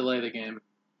trying to delay the game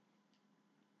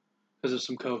because of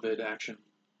some COVID action.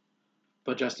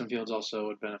 But Justin Fields also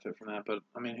would benefit from that. But,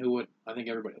 I mean, who would? I think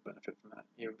everybody would benefit from that.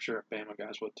 I'm sure Bama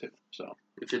guys would too. So,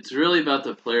 if it's really about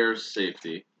the players'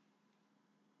 safety,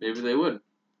 maybe they would.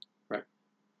 Right.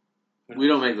 We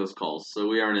don't make those calls, so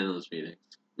we aren't in those meetings.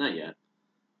 Not yet.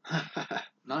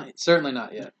 Certainly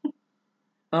not yet.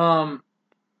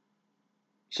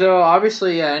 So,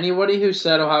 obviously, yeah, anybody who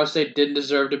said Ohio State didn't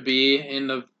deserve to be in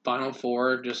the Final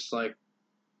Four, just, like,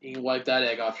 you can wipe that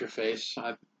egg off your face.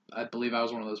 I believe I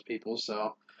was one of those people,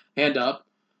 so hand up.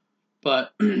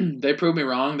 But they proved me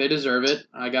wrong. They deserve it.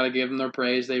 I got to give them their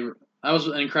praise. That was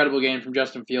an incredible game from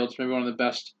Justin Fields, maybe one of the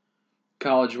best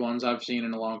college ones I've seen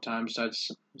in a long time,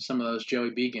 besides some of those Joey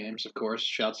B games, of course.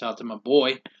 Shouts out to my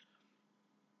boy.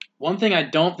 One thing I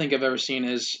don't think I've ever seen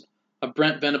is a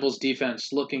Brent Venables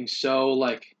defense looking so,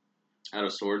 like, out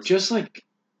of sorts. Just, like,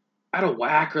 out of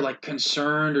whack or, like,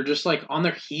 concerned or just, like, on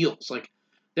their heels. Like,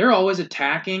 they're always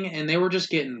attacking, and they were just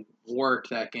getting worked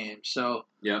that game. So,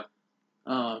 yeah.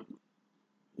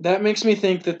 That makes me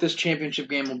think that this championship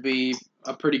game will be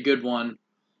a pretty good one.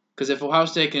 Because if Ohio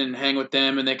State can hang with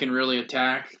them and they can really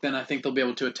attack, then I think they'll be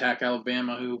able to attack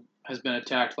Alabama, who has been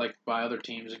attacked, like, by other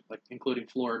teams, like including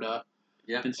Florida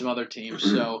and some other teams.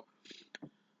 So,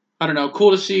 I don't know.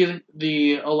 Cool to see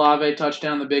the Olave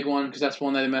touchdown, the big one, because that's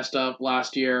one that they messed up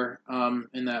last year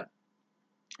in that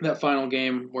final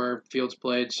game where Fields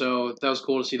played. So that was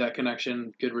cool to see that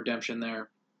connection, good redemption there.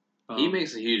 He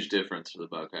makes a huge difference for the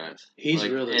Buckeyes. He's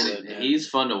really good. And he's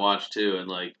fun to watch too, and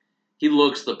like he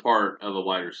looks the part of a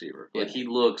wide receiver. Like he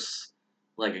looks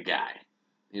like a guy,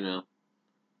 you know.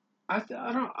 I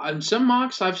don't. On some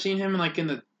mocks, I've seen him like in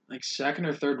the second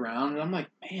or third round, and I'm like,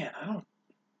 man,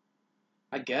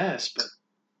 I guess, but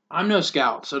I'm no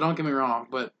scout, so don't get me wrong.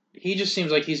 But he just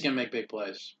seems like he's gonna make big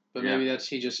plays. But maybe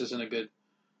he just isn't a good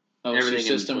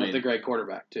system with a great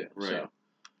quarterback too. Right. So,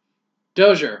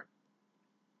 Dozier,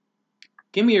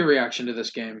 give me your reaction to this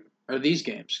game or these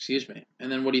games, excuse me,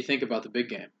 and then what do you think about the big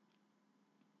game?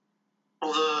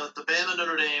 Well, the Bama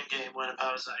Notre Dame game went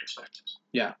about as I expected.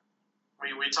 Yeah.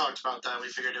 We talked about that. We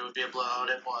figured it would be a blowout.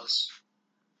 It was.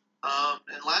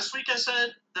 And last week I said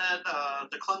that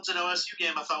the Clemson OSU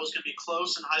game I thought was going to be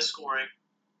close and high scoring.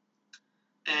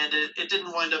 And it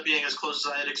didn't wind up being as close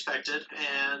as I had expected.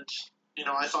 And,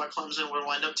 I thought Clemson would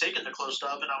wind up taking the close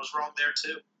dub, and I was wrong there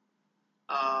too.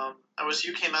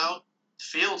 OSU came out.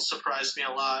 Fields surprised me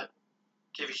a lot.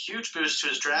 Gave a huge boost to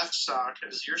his draft stock,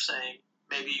 as you're saying.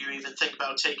 Maybe you even think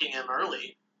about taking him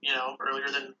early, earlier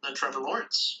than Trevor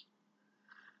Lawrence.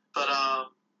 But,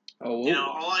 all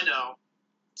I know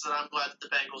is that I'm glad that the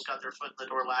Bengals got their foot in the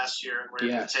door last year and were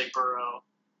able to take Burrow.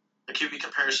 The QB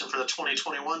comparison for the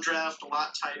 2021 draft, a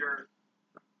lot tighter.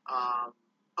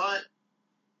 But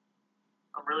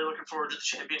I'm really looking forward to the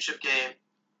championship game.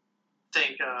 I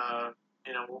think,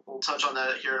 we'll touch on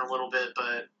that here in a little bit,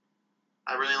 but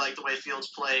I really like the way Fields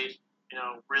played.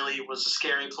 Really was a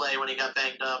scary play when he got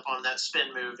banged up on that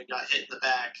spin move and got hit in the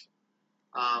back.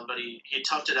 But he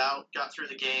toughed it out, got through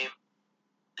the game,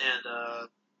 and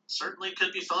certainly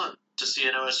could be fun to see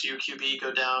an OSU QB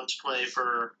go down to play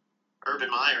for Urban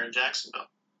Meyer in Jacksonville.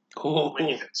 Oh,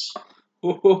 Winky face.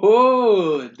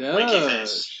 Winky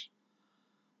face.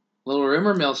 Little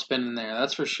rumor mill spinning there,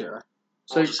 that's for sure.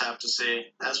 We'll just have to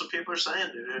see. That's what people are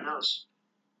saying, dude. Who knows?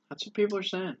 That's what people are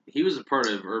saying. He was a part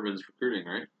of Urban's recruiting,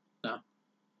 right? No.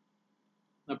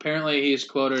 Apparently, he's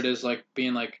quoted as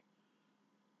being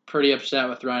pretty upset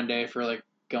with Ryan Day for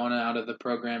going out of the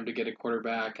program to get a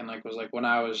quarterback, and was when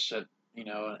I was at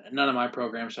none of my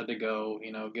programs had to go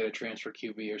get a transfer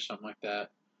QB or something like that.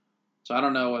 So I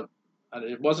don't know what.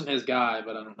 It wasn't his guy,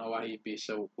 but I don't know why he'd be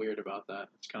so weird about that.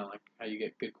 It's kind of like how you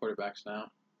get good quarterbacks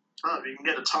now. Oh, you can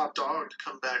get a top dog to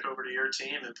come back over to your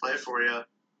team and play for you.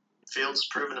 Fields has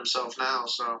proven himself now,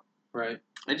 so. Right.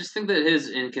 I just think that his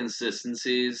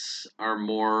inconsistencies are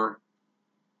more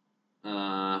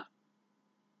than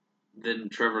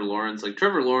Trevor Lawrence.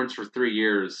 Trevor Lawrence for 3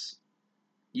 years,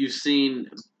 you've seen,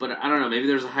 but I don't know, maybe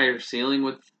there's a higher ceiling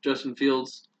with Justin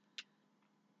Fields.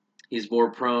 He's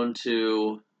more prone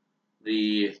to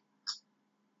the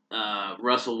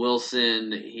Russell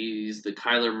Wilson. He's the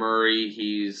Kyler Murray.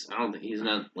 I don't think he's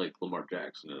not like Lamar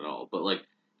Jackson at all, but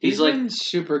he's been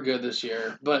super good this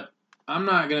year. But I'm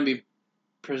not gonna be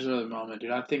prisoner of the moment,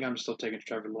 dude. I think I'm still taking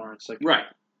Trevor Lawrence. Right.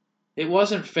 It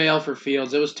wasn't fail for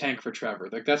Fields. It was tank for Trevor.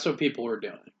 That's what people were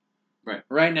doing. Right.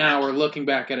 Right now, we're looking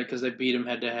back at it because they beat him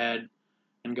head to head,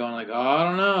 and going oh, I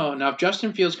don't know. Now, if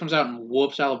Justin Fields comes out and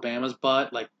whoops Alabama's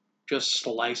butt, just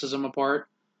slices them apart,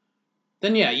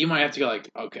 then yeah, you might have to go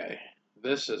okay,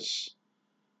 this is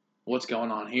what's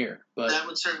going on here. But that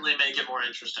would certainly make it more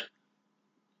interesting.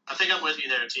 I think I'm with you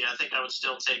there, T. I think I would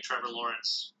still take Trevor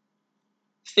Lawrence.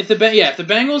 If the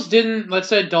Bengals didn't, let's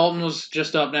say Dalton was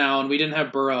just up now and we didn't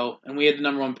have Burrow and we had the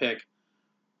number 1 pick,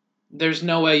 there's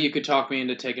no way you could talk me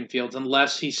into taking Fields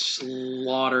unless he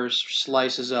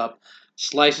slices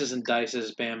and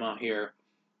dices Bama here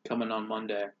coming on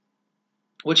Monday,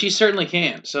 which he certainly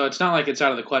can. So it's not like it's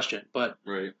out of the question, but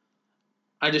right.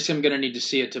 I just am going to need to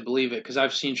see it to believe it because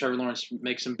I've seen Trevor Lawrence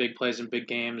make some big plays in big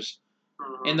games.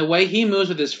 Mm-hmm. And the way he moves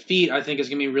with his feet, I think, is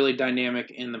going to be really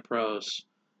dynamic in the pros.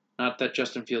 Not that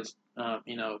Justin Fields,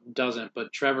 doesn't,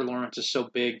 but Trevor Lawrence is so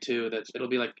big too that it'll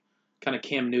be kind of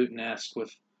Cam Newton-esque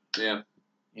with. Yeah.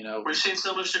 We've seen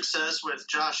so much success with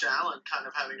Josh Allen kind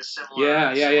of having a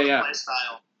similar play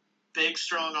style. Big,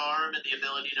 strong arm and the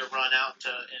ability to run out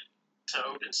to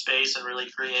open space and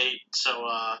really create. So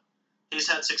he's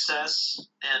had success,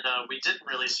 and we didn't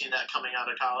really see that coming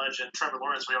out of college. And Trevor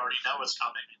Lawrence, we already know is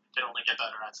coming. It can only get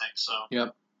better, I think. So.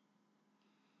 Yep.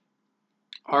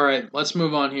 All right, let's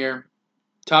move on here.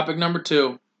 Topic number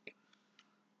 2.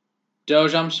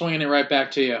 Doge, I'm swinging it right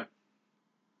back to you.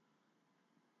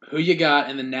 Who you got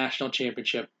in the national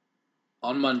championship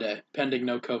on Monday, pending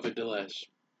no COVID delays?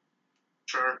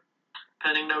 Sure.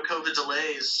 Pending no COVID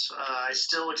delays, I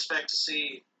still expect to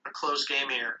see a close game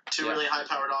here. Two really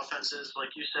high-powered offenses,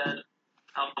 like you said.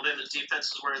 Alabama's defense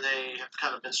is where they have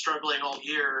kind of been struggling all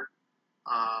year.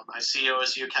 I see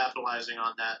OSU capitalizing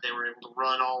on that. They were able to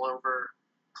run all over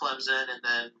Clemson, and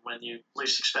then when you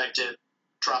least expect it,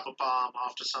 drop a bomb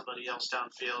off to somebody else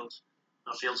downfield.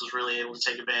 Fields was really able to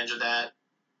take advantage of that.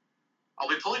 I'll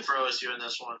be pulling for OSU in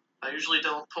this one. I usually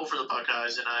don't pull for the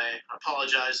Buckeyes, and I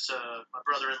apologize to my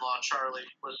brother-in-law, Charlie,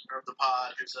 listener of the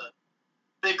pod, who's a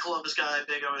big Columbus guy,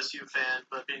 big OSU fan,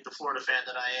 but being the Florida fan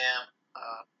that I am,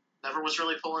 never was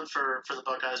really pulling for the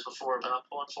Buckeyes before, but I'm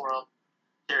pulling for them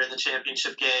here in the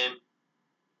championship game.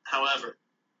 However,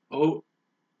 if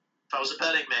I was a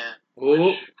betting man,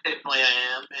 which technically I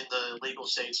am in the legal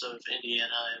states of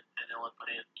Indiana and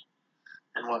Illinois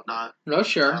and whatnot. No,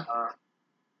 sure.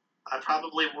 I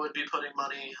probably would be putting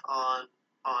money on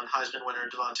Heisman winner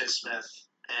Devontae Smith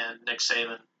and Nick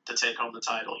Saban to take home the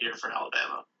title here for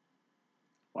Alabama.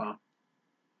 Wow.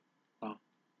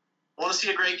 Want to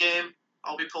see a great game?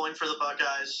 I'll be pulling for the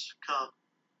Buckeyes come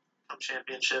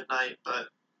championship night, but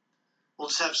we'll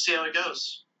just have to see how it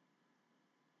goes.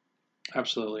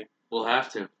 Absolutely. We'll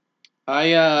have to.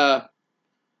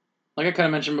 Like I kind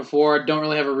of mentioned before, I don't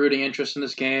really have a rooting interest in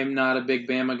this game. Not a big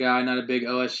Bama guy, not a big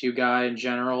OSU guy in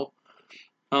general.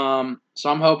 So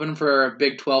I'm hoping for a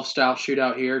Big 12 style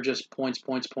shootout here, just points.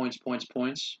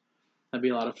 That'd be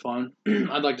a lot of fun.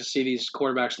 I'd like to see these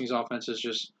quarterbacks and these offenses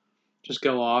just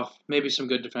go off. Maybe some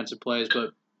good defensive plays,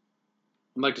 but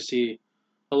I'd like to see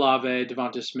Olave,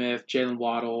 Devonta Smith, Jalen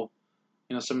Waddle,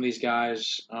 some of these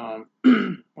guys.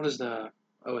 What is the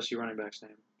OSU running back's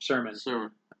name? Sermon.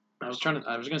 I was going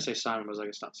to say Simon, but I was like,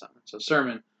 it's not Simon. So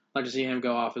Sermon, I'd like to see him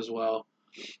go off as well.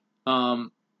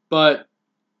 But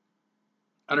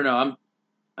I don't know.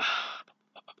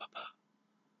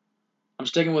 I'm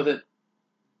sticking with it.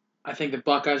 I think the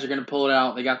Buckeyes are going to pull it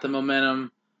out. They got the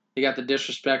momentum. They got the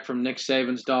disrespect from Nick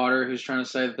Saban's daughter, who's trying to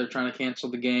say that they're trying to cancel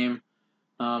the game.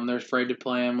 They're afraid to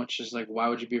play him, which is like, why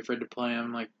would you be afraid to play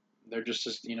him? Like, they're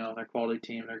just, they're a quality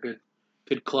team. They're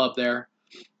good club there.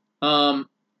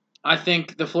 I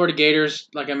think the Florida Gators,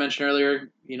 like I mentioned earlier,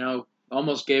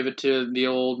 almost gave it to the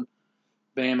old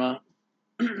Bama.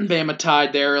 Bama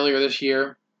tied there earlier this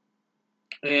year.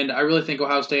 And I really think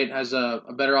Ohio State has a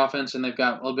better offense, and they've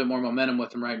got a little bit more momentum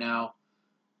with them right now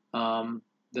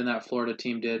than that Florida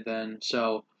team did then.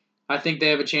 So I think they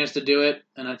have a chance to do it,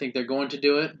 and I think they're going to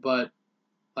do it. But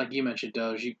like you mentioned,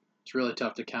 Doge, it's really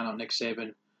tough to count out Nick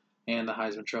Saban and the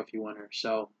Heisman Trophy winner.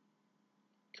 So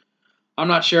I'm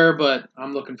not sure, but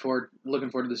I'm looking forward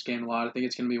to this game a lot. I think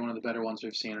it's going to be one of the better ones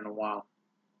we've seen in a while.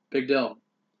 Big deal.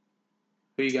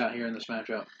 Who you got here in this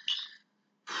matchup?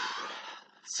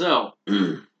 So,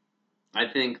 I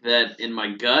think that in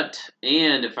my gut,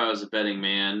 and if I was a betting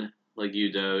man like you,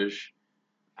 Doge,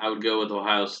 I would go with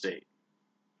Ohio State.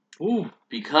 Ooh.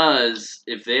 Because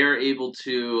if they are able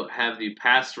to have the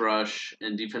pass rush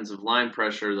and defensive line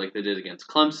pressure like they did against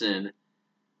Clemson,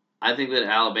 I think that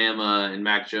Alabama and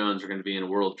Mac Jones are going to be in a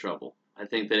world of trouble. I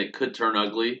think that it could turn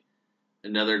ugly.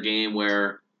 Another game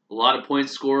where a lot of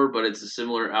points scored, but it's a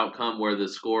similar outcome where the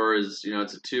score is,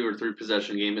 it's a 2 or 3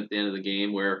 possession game at the end of the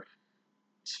game where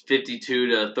it's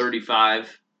 52-35,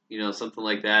 something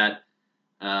like that.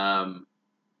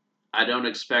 I don't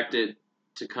expect it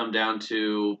to come down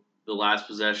to the last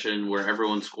possession where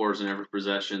everyone scores in every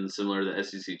possession, similar to the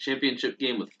SEC championship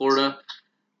game with Florida.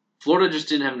 Florida just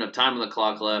didn't have enough time on the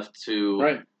clock left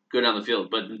to go down the field,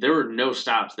 but there were no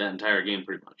stops that entire game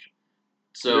pretty much.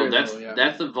 So that's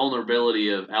the vulnerability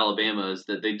of Alabama is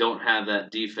that they don't have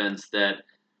that defense that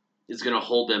is going to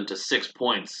hold them to 6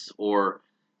 points or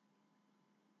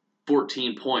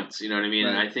 14 points. You know what I mean?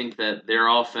 Right. And I think that their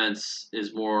offense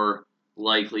is more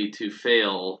likely to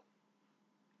fail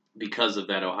because of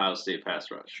that Ohio State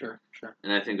pass rush. Sure.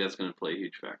 And I think that's going to play a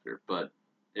huge factor. But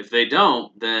if they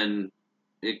don't, then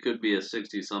it could be a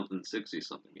 60-something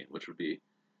game, which would be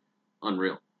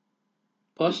unreal.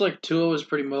 Plus, Tua was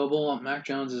pretty mobile. Mac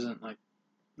Jones isn't not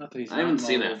that he's. I haven't mobile,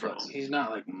 seen that from him. He's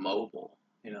not mobile.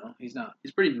 He's not.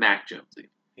 He's pretty Mac Jonesy.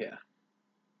 Yeah.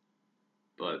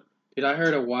 But dude, I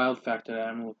heard a wild fact today.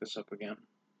 I'm gonna look this up again.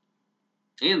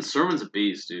 And Sermon's a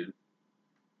beast, dude.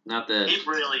 Not that he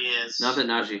really is. Not that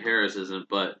Najee Harris isn't,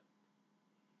 but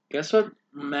guess what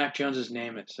Mac Jones'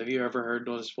 name is? Have you ever heard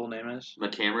what his full name is?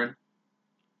 McCameron?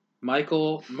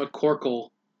 Michael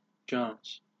McCorkle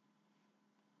Jones.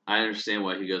 I understand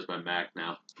why he goes by Mac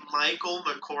now. Michael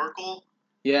McCorkle?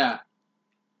 Yeah.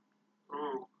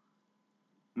 Ooh.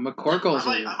 McCorkle's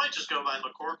I might just go by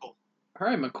McCorkle. All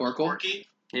right, McCorkle. Corky?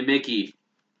 Hey, Mickey.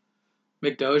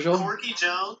 McDozel? Corky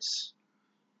Jones?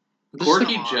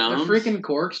 Corky Jones? The freaking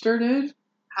Corkster, dude?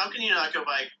 How can you not go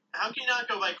by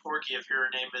Corky if your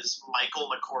name is Michael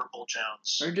McCorkle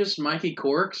Jones? They're just Mikey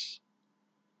Corks.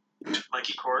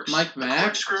 Mikey Corks? Mike Mac? The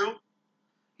Corkscrew?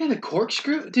 Yeah, the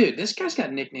Corkscrew? Dude, this guy's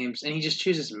got nicknames, and he just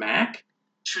chooses Mac?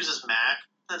 Chooses Mac?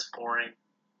 That's boring.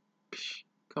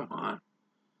 Come on.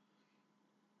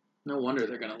 No wonder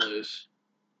they're going to lose.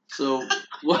 So,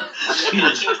 what? Can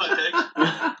I change my pick?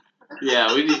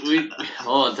 Yeah, we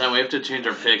hold on time. We have to change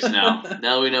our picks now.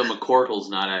 Now we know McCorkle's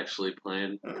not actually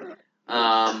playing.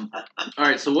 All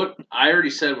right, so what I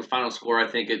already said what final score I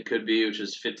think it could be, which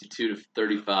is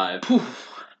 52-35.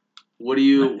 What are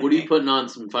you putting on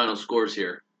some final scores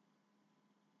here?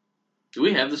 Do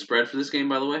we have the spread for this game,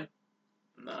 by the way?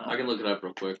 No. I can look it up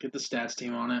real quick. Get the stats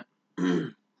team on it.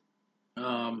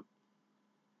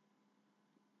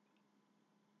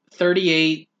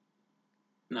 38.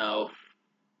 No.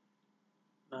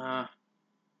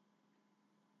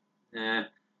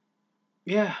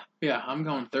 Yeah, I'm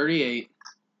going 38.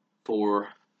 For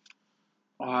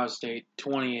Ohio State,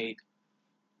 28.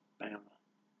 Bama.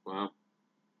 Wow.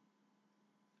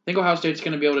 I think Ohio State's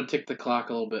going to be able to tick the clock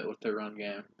a little bit with their run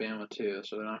game. Bama, too,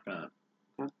 so they're not going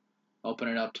to open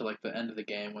it up to the end of the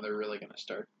game where they're really going to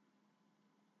start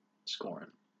scoring.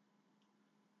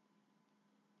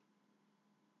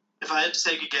 If I had to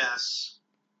take a guess,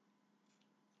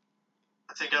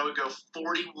 I think I would go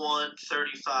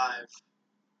 41-35.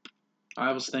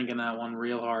 I was thinking that one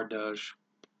real hard, Doge.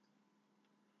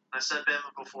 I said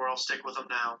Bama before. I'll stick with them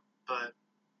now. But,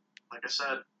 like I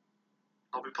said,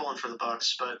 I'll be pulling for the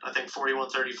Bucks. But I think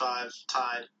 41-35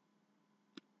 tied.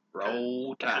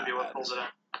 Roll Tide. Could be what pulls it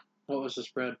out. What was the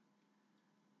spread?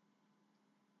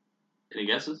 Any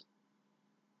guesses?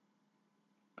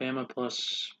 Bama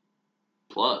plus.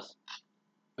 Plus.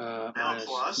 Minus. I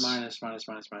was going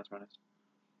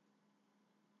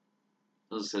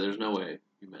to say, there's no way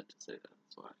you meant to say that.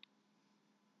 That's why.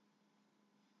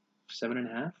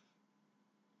 7.5.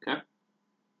 Okay.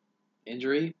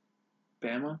 Injury?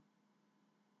 Bama?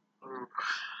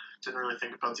 Didn't really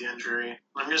think about the injury.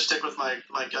 I'm going to stick with my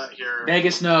gut here.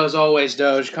 Vegas knows always,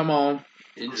 Doge. Come on.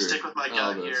 I'm going to stick with my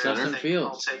gut here. Justin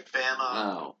Fields. I'll take Bama.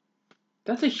 Oh.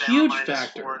 That's a Bama huge minus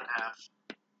factor.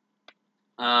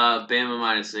 4.5. Bama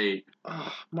minus 8.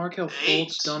 Oh, Markel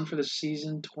Fultz done for the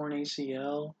season, torn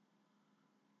ACL.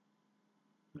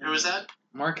 Who was that?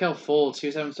 Markel Fultz. He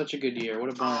was having such a good year. What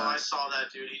a bummer. Oh, I saw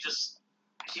that, dude.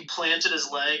 He planted his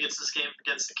leg against this game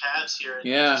against the Cavs here. And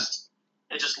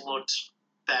it just looked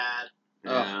bad.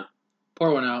 Yeah.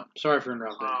 Pour one out. Sorry for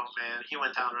interrupting. Oh, man. He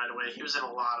went down right away. He was in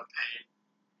a lot of pain.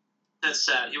 That's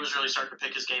sad. He was really starting to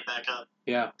pick his game back up.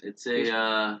 Yeah. It's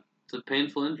a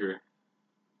painful injury.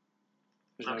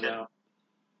 There's no doubt.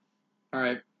 All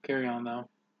right. Carry on, though.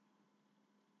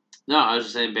 No, I was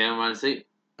just saying Bama minus 8.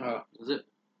 Oh. Is it?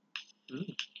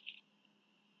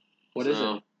 What is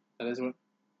it? That is what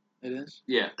it is?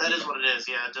 Yeah. That is what it is.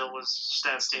 Yeah, Dill was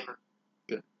stats teaming.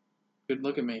 Good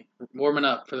look at me. Warming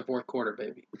up for the fourth quarter,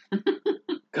 baby.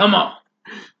 Come on.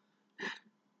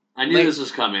 I knew this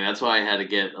was coming. That's why I had to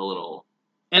get a little...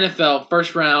 NFL,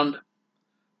 first round,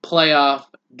 playoff,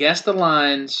 guess the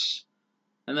lines,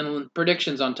 and then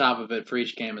predictions on top of it for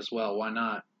each game as well. Why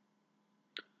not?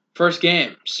 First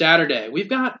game, Saturday. We've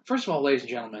got, first of all, ladies and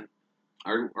gentlemen.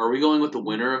 Are we going with the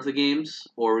winner of the games,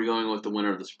 or are we going with the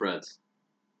winner of the spreads?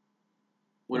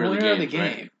 Winner of the game.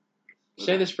 Right?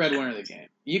 Say the spread, winner of the game.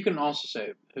 You can also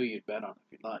say who you'd bet on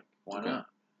if you'd like. Why not?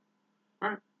 All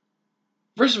right.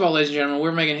 First of all, ladies and gentlemen,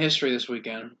 we're making history this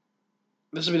weekend.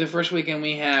 This will be the first weekend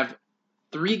we have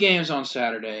 3 games on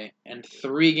Saturday and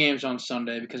 3 games on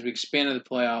Sunday because we expanded the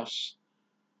playoffs.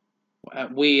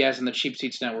 We, as in the Cheap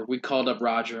Seats Network, we called up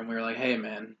Roger and we were like, hey,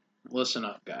 man, listen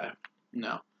up, guy.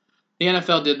 No. The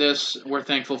NFL did this. We're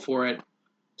thankful for it.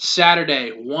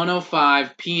 Saturday,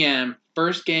 1:05 p.m.,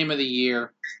 first game of the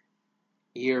year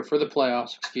for the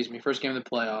playoffs. First game of the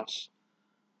playoffs.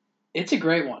 It's a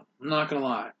great one. I'm not going to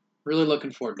lie. Really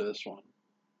looking forward to this one.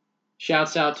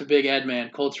 Shouts out to Big Ed,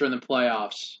 man. Colts are in the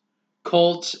playoffs.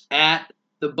 Colts at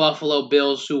the Buffalo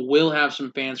Bills, who will have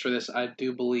some fans for this, I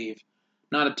do believe.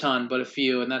 Not a ton, but a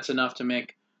few, and that's enough to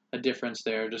make a difference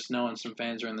there, just knowing some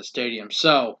fans are in the stadium.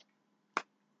 So,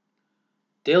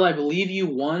 Dale, I believe you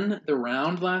won the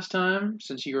round last time,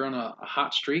 since you were on a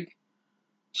hot streak.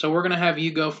 So we're going to have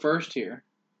you go first here.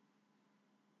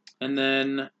 And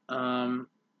then, I'll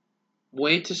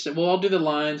do the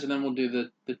lines, and then we'll do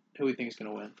the who we think is going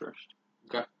to win first.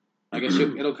 Okay. I guess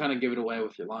it'll kind of give it away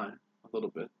with your line a little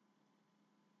bit.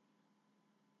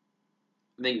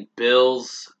 I think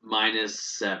Bills minus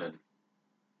 7.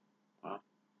 Wow.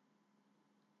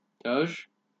 Doge?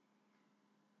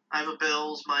 I have a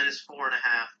Bills minus 4.5.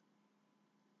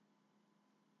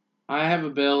 I have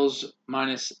a Bills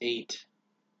minus 8.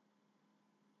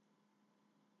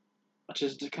 Which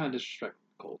is kind of disrespectful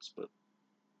to the Colts, but...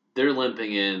 They're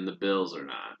limping in, the Bills are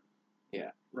not.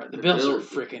 Yeah, right. The Bills are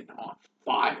freaking on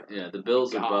fire. Yeah, the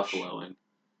Bills are buffaloing.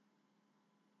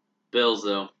 Bills,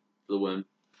 though, for the win.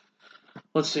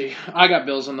 Let's see. I got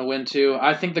Bills on the win, too.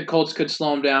 I think the Colts could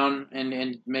slow them down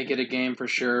and make it a game for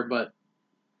sure, but...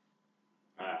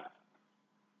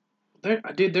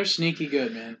 they're sneaky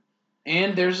good, man.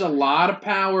 And there's a lot of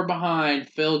power behind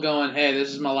Phil going, hey, this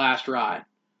is my last ride.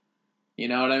 You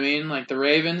know what I mean? Like the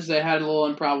Ravens, they had a little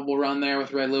improbable run there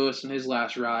with Ray Lewis in his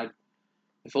last ride.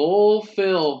 If old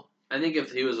Phil... I think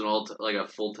if he was a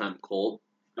full-time Colt,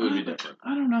 it would be different.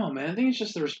 I don't know, man. I think it's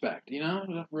just the respect, you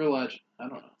know? Real legend. I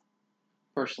don't know.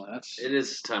 Personally, it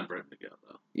is time for him to go,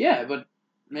 though. Yeah, but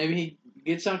maybe he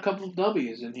gets a couple of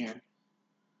W's in here.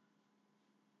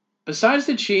 Besides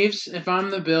the Chiefs, if I'm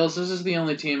the Bills, this is the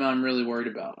only team I'm really worried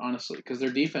about, honestly, because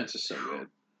their defense is so good.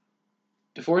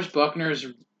 DeForest Buckner is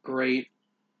great.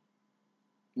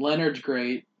 Leonard's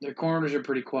great. Their corners are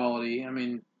pretty quality. I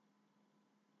mean,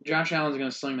 Josh Allen's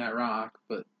going to sling that rock,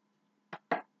 but...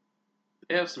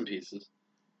 They have some pieces.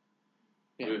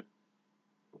 Yeah.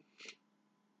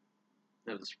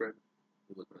 Have the spread.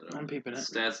 I'm peeping it.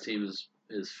 Stats team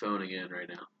is phoning in right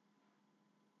now.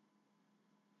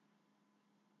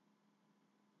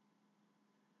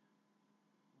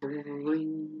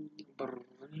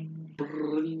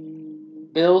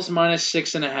 Bills minus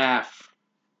 6.5.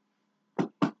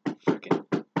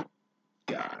 Freaking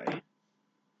guy.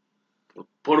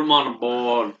 Put him on the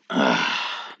board.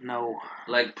 No.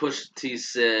 Like Push T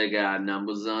said, got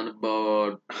numbers on the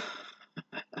board.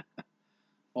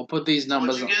 We'll put these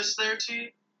numbers. What'd you guess there, T?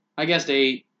 I guessed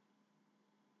 8.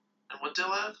 And what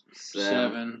Dill have?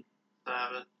 7.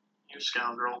 You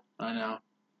scoundrel. I know.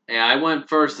 Yeah, I went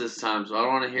first this time, so I don't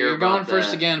want to hear You're about going first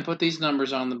that. again. Put these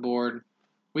numbers on the board.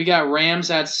 We got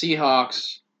Rams at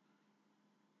Seahawks.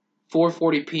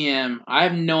 4:40 p.m. I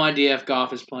have no idea if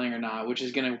Goff is playing or not, which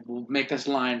is going to make this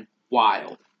line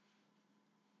wild.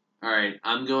 All right,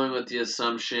 I'm going with the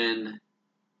assumption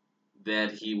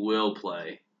that he will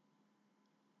play.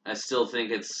 I still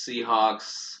think it's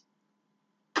Seahawks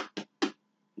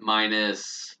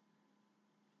minus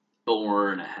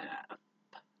 4.5.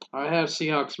 I have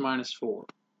Seahawks minus 4.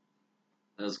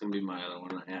 That's going to be my other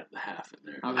one. I add the half in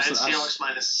there. I had Seahawks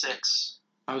minus 6.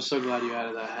 I was so glad you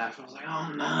added that half. I was like,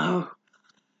 oh no.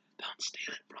 Don't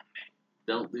steal it from me.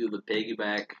 Don't do the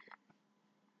piggyback.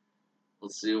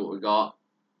 Let's see what we got.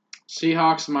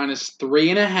 Seahawks minus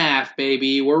 3.5,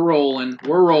 baby. We're rolling.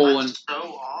 I'm so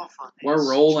off on these. We're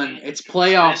rolling. It's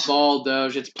playoff ball,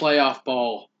 Doge. It's playoff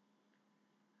ball.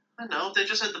 I know. They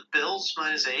just had the Bills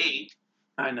minus 8.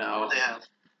 I know. They have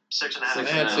 6.5.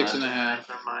 They had 6.5. Never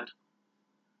mind.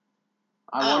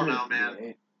 I don't know,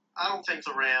 man. I don't think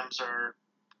the Rams are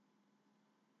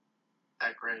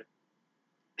that great,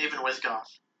 even with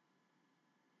Goff.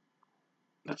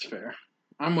 That's fair.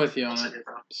 I'm with you on it.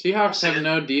 Seahawks have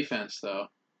no defense, though.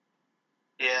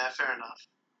 Yeah, fair enough.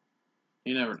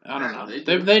 You never. I don't know.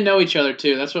 They know each other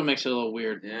too. That's what makes it a little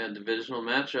weird. Yeah, divisional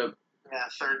matchup. Yeah,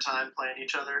 third time playing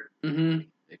each other. Mm-hmm.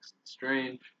 It's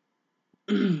strange.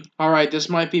 All right, this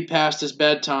might be past his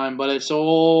bedtime, but it's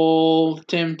old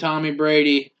Tommy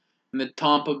Brady and the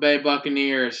Tampa Bay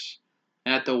Buccaneers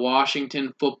at the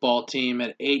Washington football team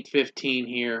at 8:15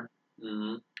 here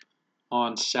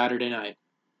on Saturday night.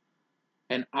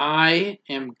 And I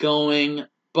am going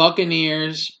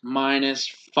Buccaneers minus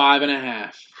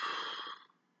 5.5.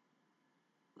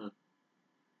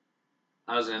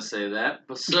 I was going to say that,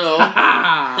 but so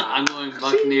I'm going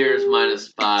Buccaneers minus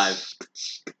 5.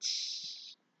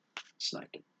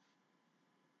 Sniped him.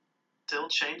 Dill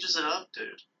changes it up,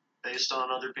 dude, based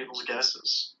on other people's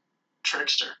guesses.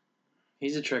 Trickster.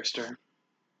 He's a trickster.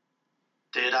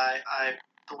 Dude, I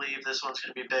believe this one's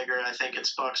going to be bigger. I think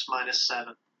it's Bucks minus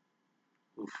 7.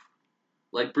 Oof.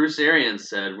 Like Bruce Arians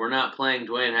said, we're not playing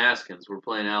Dwayne Haskins. We're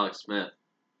playing Alex Smith.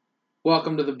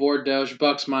 Welcome to the board, Doge.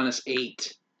 Bucks minus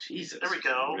 8. Jesus. There we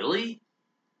go. Really?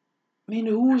 I mean,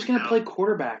 who's going to play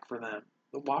quarterback for them?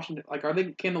 The Washington.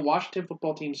 Can the Washington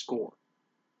football team score?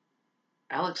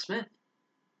 Alex Smith.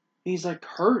 He's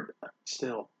hurt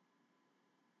still.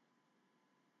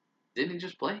 Didn't he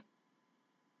just play?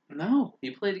 No.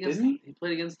 He played against. Didn't he? He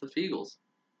played against the Feagles.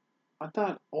 I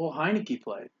thought old Heineke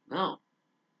played. No.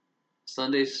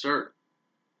 Sunday start.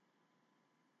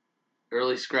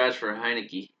 Early scratch for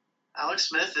Heineke. Alex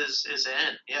Smith is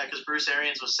in. Yeah, because Bruce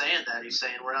Arians was saying that. He's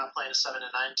saying we're not playing a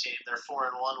 7-9 team. They're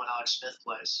 4-1 when Alex Smith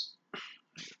plays.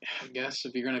 I guess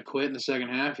if you're going to quit in the second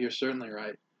half, you're certainly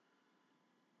right.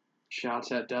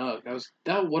 Shouts at Doug.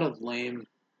 What a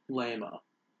lame-o.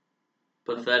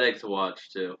 Pathetic to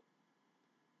watch too.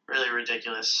 Really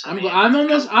ridiculous. I'm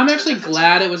actually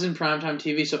glad it was in primetime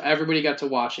TV, so everybody got to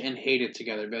watch it and hate it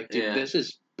together. Be like, dude, This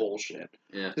is bullshit.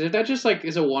 Yeah. Because if that just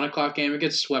is a 1:00 game, it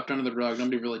gets swept under the rug.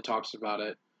 Nobody really talks about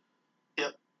it.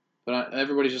 Yep. But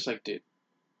everybody's just like, dude,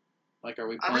 are we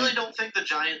playing? I really don't think the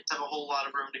Giants have a whole lot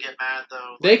of room to get mad,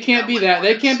 though. They can't be that.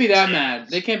 They can't be that mad.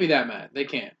 They can't be that mad. They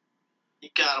can't. You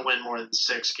gotta win more than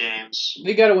 6 games.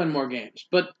 They gotta win more games,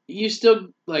 but you still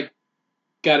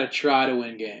gotta try to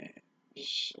win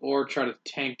games or try to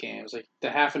tank games.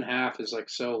 The half and half is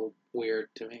so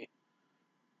weird to me.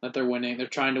 That they're winning, they're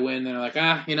trying to win. They're like,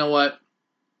 you know what?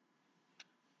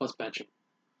 Let's bench him.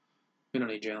 We don't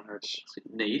need Jalen Hurts.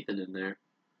 Nathan in there.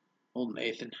 Old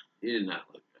Nathan. He did not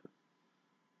look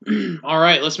good. All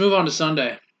right, let's move on to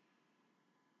Sunday.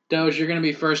 Doge, you're going to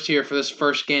be first here for this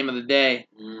first game of the day.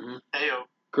 Mm-hmm. Heyo.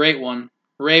 Great one.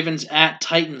 Ravens at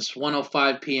Titans,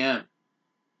 1:05 p.m.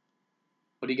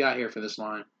 What do you got here for this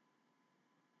line?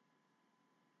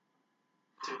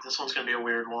 Dude, this one's going to be a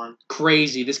weird one.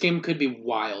 Crazy. This game could be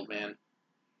wild, man.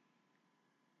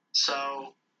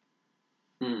 So.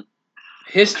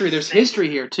 History. There's history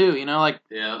here, too.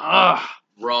 Yeah.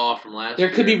 Raw from last year.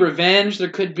 There could be revenge. There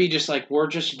could be just we're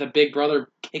just the big brother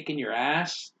kicking your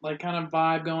ass kind of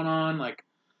vibe going on.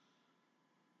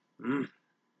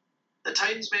 The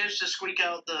Titans managed to squeak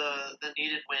out the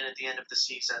needed win at the end of the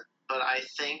season, but I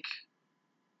think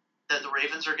that the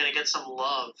Ravens are going to get some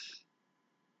love.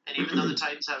 And even though the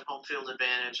Titans have home field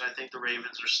advantage, I think the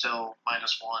Ravens are still -1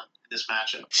 in this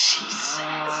matchup. Jesus.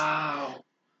 Wow.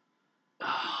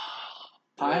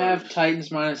 I have Titans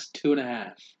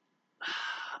 -2.5.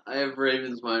 I have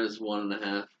Ravens minus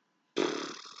 1.5.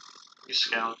 You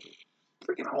scout.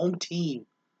 Freaking home team.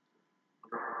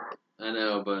 I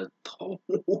know, but... Oh,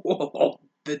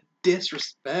 the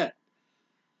disrespect.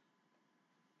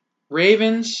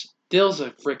 Ravens, Dill's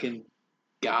a freaking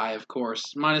guy, of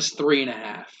course. Minus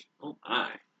 3.5. Oh, my.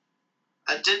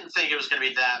 I didn't think it was going to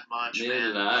be that much, Neither man.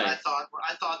 did I. I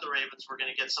thought the Ravens were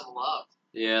going to get some love.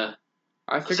 Yeah.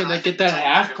 I figured they'd get that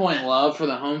half-point love for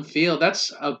the home field.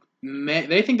 That's a...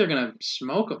 They think they're going to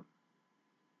smoke them.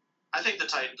 I think the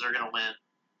Titans are going to win.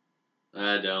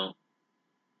 I don't.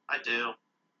 I do.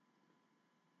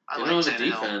 They don't have a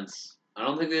defense. I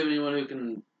don't think they have anyone who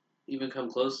can even come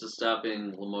close to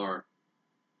stopping Lamar.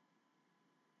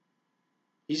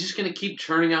 He's just going to keep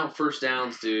churning out first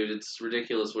downs, dude. It's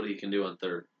ridiculous what he can do on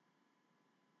third.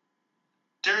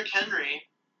 Derrick Henry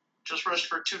just rushed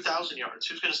for 2,000 yards.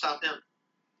 Who's going to stop him?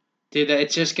 Dude,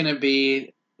 it's just going to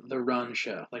be the run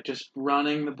show. Like, just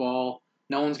running the ball.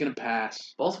 No one's going to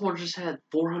pass. Baltimore just had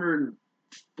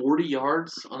 440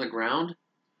 yards on the ground.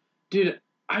 Dude,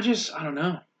 I don't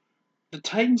know. The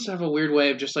Titans have a weird way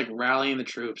of just, like, rallying the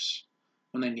troops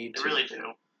when they need to. They really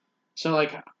do. So,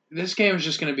 like, this game is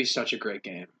just going to be such a great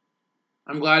game.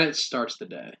 I'm glad it starts the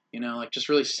day. You know, like, just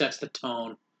really sets the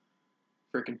tone.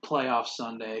 Freaking playoff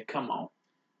Sunday. Come on.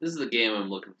 This is the game I'm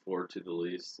looking forward to the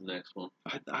least, the next one.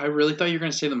 I really thought you were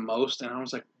going to say the most, and I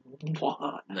was like,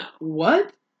 what? No.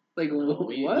 What? Like, no,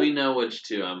 what? We know which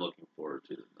two I'm looking forward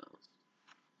to the most.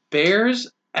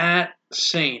 Bears at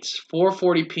Saints,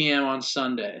 4:40 p.m. on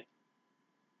Sunday.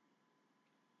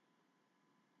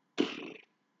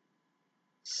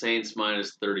 Saints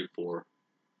minus 34.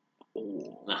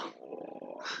 Oh. No.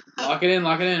 Lock it in.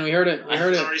 We heard it. We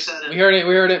heard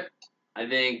it. I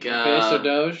think... Okay, so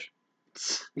Doge.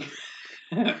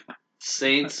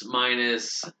 Saints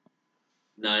minus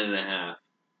 9.5.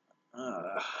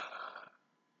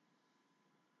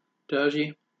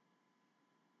 Doge.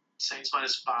 Saints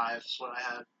minus 5 is what I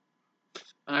had.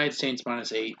 I had Saints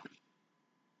minus 8.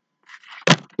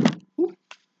 Oop.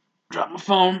 Drop my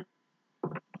phone.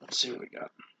 Let's see what we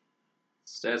got.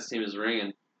 Stats team is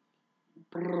ringing.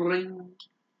 Bring.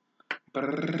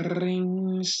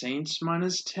 Saints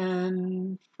minus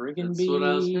 10. Friggin' That's beat. what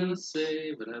I was going to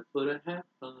say, but I put a half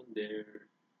on there.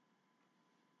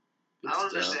 I don't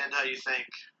understand how you think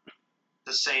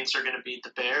the Saints are going to beat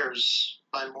the Bears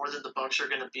by more than the Bucs are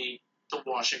going to beat the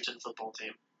Washington football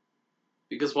team.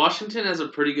 Because Washington has a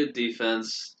pretty good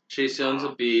defense. Chase Young's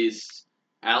a beast.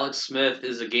 Alex Smith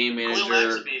is a game manager. Khalil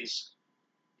Mack's a beast.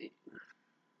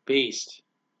 Beast.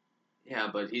 Yeah,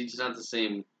 but he's not the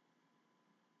same.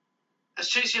 As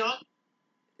Chase Young?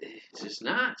 He's just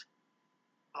not.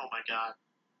 Oh my god,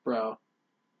 bro.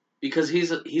 Because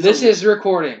This is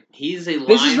recording. He's a linebacker.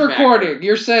 This is recording.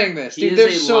 You're saying this. Dude,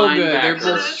 they're so good. They're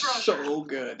both so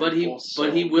good. But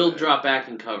he will drop back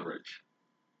in coverage.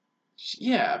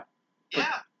 Yeah.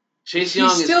 Yeah. Chase Young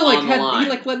is still on the line. He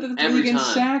led the league in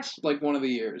sacks one of the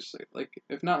years.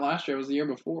 If not last year, it was the year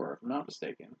before, if I'm not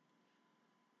mistaken.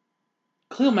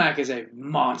 Khalil Mack is a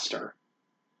monster.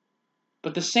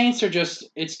 But the Saints are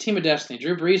it's team of destiny.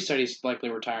 Drew Brees said he's likely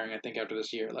retiring, I think, after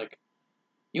this year.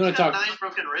 You want to talk 9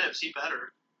 broken ribs, he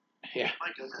better. Yeah. My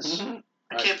goodness.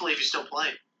 I can't believe he's still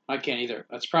playing. I can't either.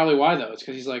 That's probably why, though. It's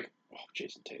because he's like, oh,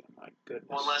 Jason Tatum, my goodness.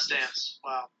 One last dance.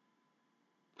 Wow.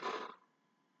 All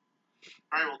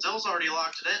right, well, Dill's already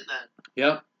locked it in then.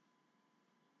 Yep.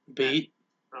 Beat.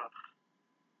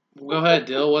 Go ahead,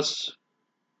 Dill. What's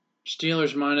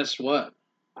Steelers minus what?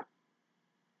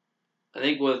 I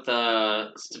think with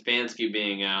Stefanski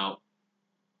being out.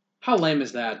 How lame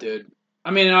is that, dude?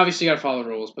 I mean, obviously you got to follow the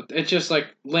rules, but it's just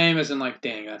lame as in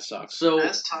dang, that sucks. So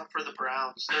that's tough for the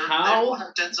Browns. They don't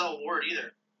have Denzel Ward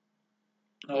either.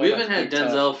 Oh, we haven't had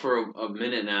Denzel for a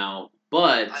minute now,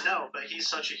 but I know, but he's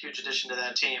such a huge addition to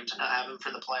that team to not have him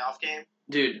for the playoff game.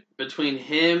 Dude, between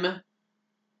him,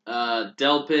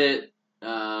 Delpit,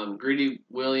 Greedy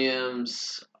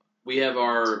Williams, we have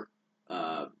our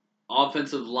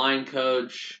offensive line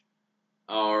coach,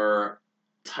 our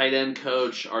tight end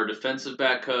coach, our defensive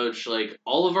back coach,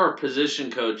 all of our position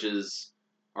coaches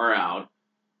are out.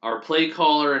 Our play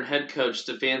caller and head coach,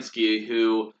 Stefanski,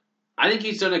 who I think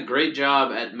he's done a great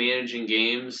job at managing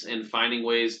games and finding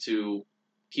ways to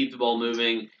keep the ball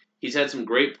moving. He's had some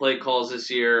great play calls this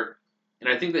year, and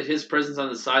I think that his presence on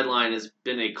the sideline has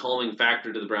been a calming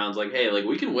factor to the Browns. Hey,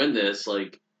 we can win this.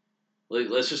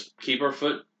 Let's just keep our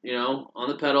foot, on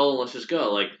the pedal and let's just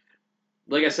go.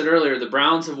 Like I said earlier, the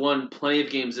Browns have won plenty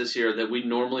of games this year that we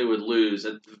normally would lose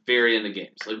at the very end of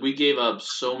games. We gave up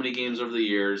so many games over the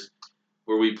years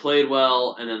where we played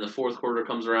well and then the fourth quarter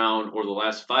comes around or the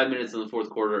last 5 minutes in the fourth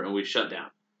quarter and we shut down.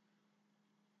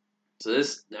 So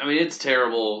it's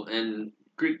terrible. And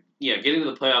getting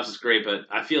to the playoffs is great, but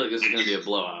I feel like this is going to be a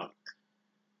blowout.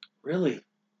 Really?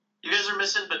 You guys are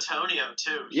missing Batonio,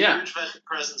 too. Yeah. Huge veteran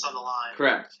presence on the line.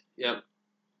 Correct. Yep.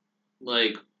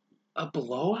 A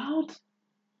blowout?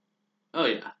 Oh,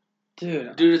 yeah.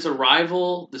 Dude, it's a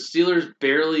rival. The Steelers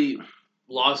barely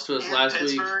lost to us last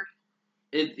Pittsburgh.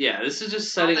 week. This is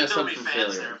just setting us up for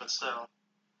failure. There, but still.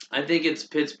 I think it's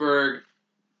Pittsburgh.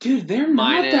 Dude, they're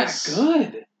not that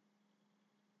good.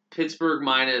 Pittsburgh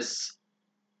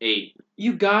 -8.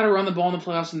 You got to run the ball in the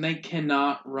playoffs, and they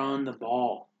cannot run the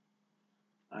ball.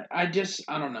 I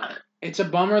don't know. It's a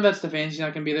bummer that Stefanski's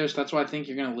not going to be there, so that's why I think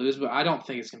you're going to lose, but I don't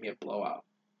think it's going to be a blowout.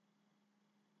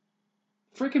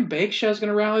 Freaking Bake Show's going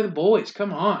to rally the boys.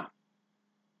 Come on.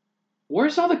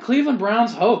 Where's all the Cleveland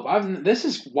Browns' hope? This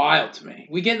is wild to me.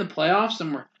 We get in the playoffs,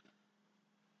 and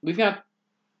we've got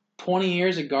 20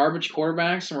 years of garbage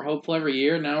quarterbacks, and we're hopeful every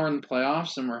year. Now we're in the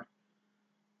playoffs, and we're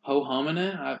ho-humming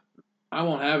it. I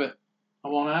won't have it. I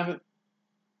won't have it.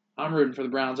 I'm rooting for the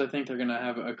Browns. I think they're going to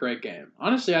have a great game.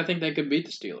 Honestly, I think they could beat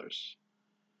the Steelers.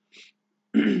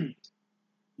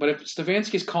 But if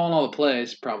Stefanski's calling all the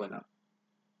plays, probably not.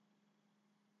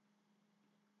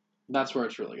 That's where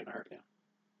it's really going to hurt you.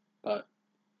 But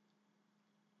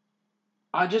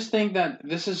I just think that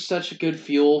this is such a good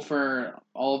fuel for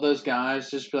all of those guys.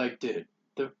 Just be like, dude,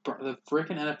 the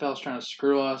freaking NFL is trying to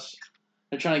screw us.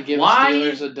 They're trying to give the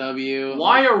Steelers a W.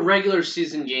 Why are regular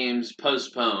season games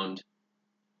postponed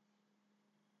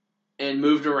and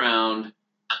moved around,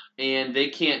 and they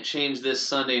can't change this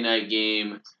Sunday night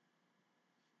game?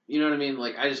 You know what I mean?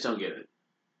 I just don't get it.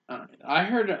 I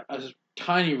heard a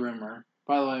tiny rumor.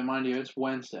 By the way, mind you, it's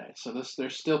Wednesday, so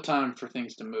there's still time for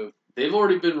things to move. They've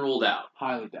already been ruled out.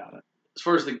 Highly doubt it. As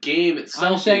far as the game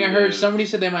itself, I'm saying I heard somebody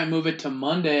said they might move it to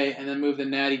Monday and then move the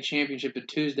Natty Championship to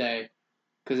Tuesday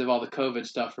because of all the COVID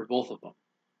stuff for both of them.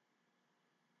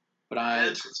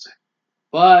 Interesting.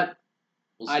 But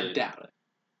I doubt it.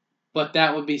 But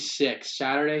that would be sick.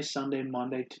 Saturday, Sunday,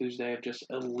 Monday, Tuesday of just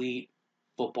elite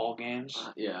football games.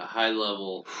 High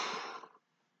level.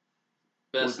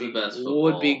 Best of the best football.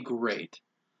 Would be great.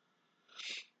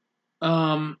 So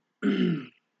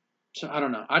I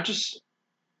don't know.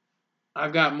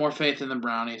 I've got more faith in the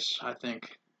Brownies, I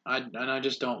think. I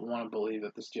just don't want to believe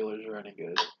that the Steelers are any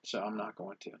good, so I'm not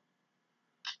going to.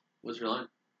 What's your line?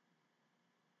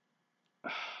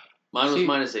 Mine was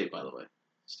 -8, by the way.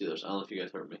 Steelers. I don't know if you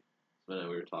guys heard me. I know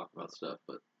we were talking about stuff,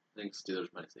 but I think Steelers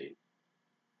 -8.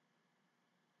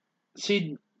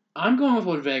 See, I'm going with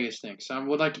what Vegas thinks. I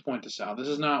would like to point this out. This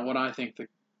is not what I think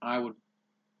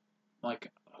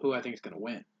who I think is going to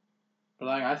win. But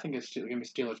I think it's going to be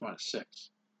Steelers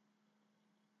 -6.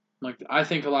 I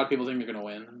think a lot of people think they're going to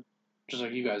win, just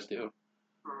like you guys do.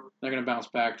 They're going to bounce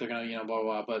back. They're going to, blah,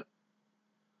 blah, blah. But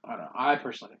I don't know. I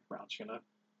personally think the Browns are going to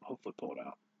hopefully pull it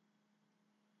out.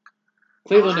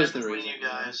 Cleveland is the reason. You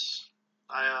guys,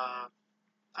 I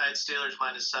had Steelers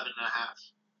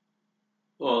 -7.5.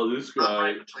 Oh, this guy. Not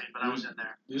right between, but I was in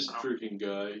there. This freaking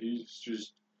guy, he's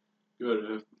just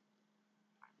good.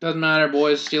 Doesn't matter,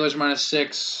 boys. Steelers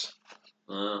 -6.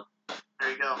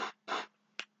 There you go.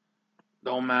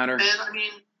 Don't matter.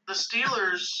 And, the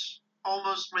Steelers,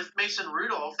 almost with Mason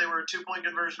Rudolph, they were a 2-point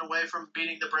conversion away from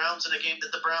beating the Browns in a game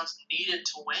that the Browns needed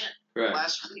to win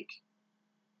last week.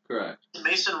 Correct. The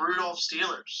Mason Rudolph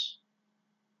Steelers.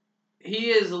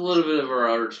 He is a little bit of our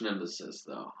arch nemesis,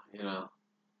 though,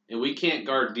 And we can't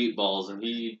guard deep balls, and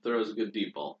he throws a good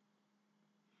deep ball.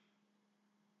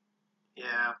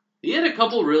 Yeah. He had a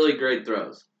couple really great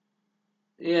throws.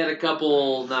 He had a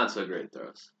couple not-so-great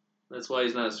throws. That's why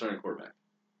he's not a starting quarterback.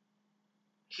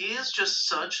 He is just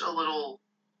such a little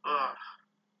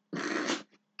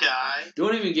guy.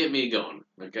 Don't even get me going,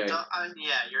 okay?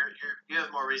 You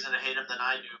have more reason to hate him than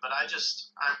I do, but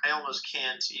I almost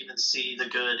can't even see the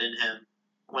good in him.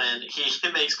 When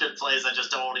he makes good plays, I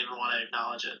just don't even want to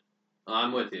acknowledge it.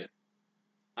 I'm with you.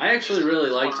 I actually really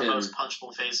liked him. One of the most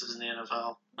punchable faces in the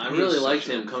NFL. I really liked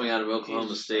him coming out of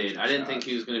Oklahoma State. I didn't think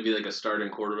he was going to be like a starting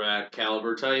quarterback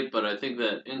caliber type, but I think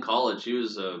that in college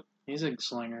he's a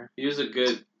slinger. He was a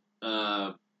good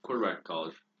quarterback in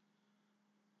college.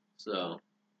 So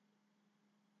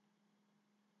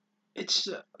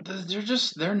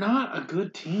they're not a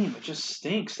good team. It just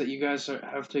stinks that you guys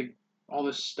have to. All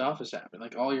this stuff has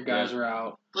happened. All your guys are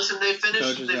out. Listen, they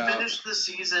finished the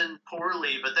season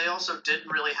poorly, but they also didn't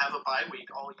really have a bye week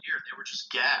all year. They were just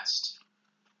gassed.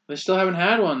 They still haven't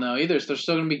had one, though, either, so they're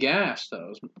still going to be gassed,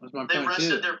 though. That's my point, They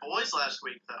rested their boys last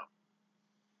week, though,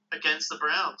 against the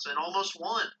Browns, and almost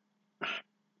won.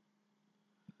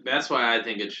 That's why I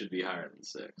think it should be higher than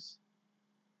 6.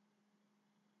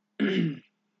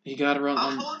 You got to run.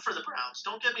 I'm pulling for the Browns.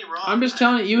 Don't get me wrong. I'm just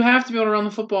telling you have to be able to run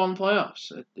the football in the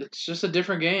playoffs. It's just a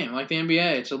different game, like the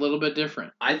NBA. It's a little bit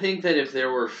different. I think that if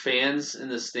there were fans in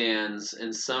the stands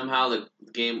and somehow the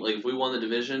game, like if we won the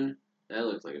division, that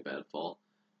looked like a bad fall.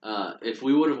 If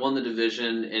we would have won the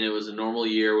division and it was a normal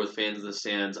year with fans in the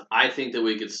stands, I think that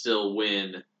we could still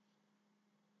win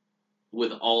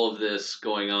with all of this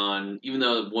going on, even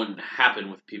though it wouldn't happen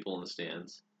with people in the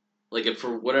stands. Like if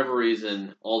for whatever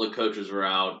reason all the coaches were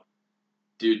out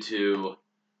due to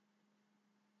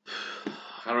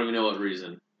I don't even know what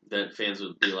reason that fans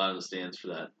would be allowed in the stands for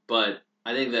that. But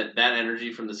I think that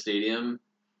energy from the stadium,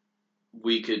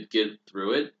 we could get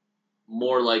through it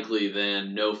more likely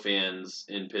than no fans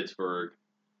in Pittsburgh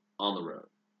on the road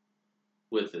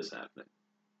with this happening.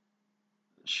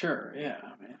 Sure, yeah,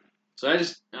 man. So I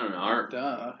don't know.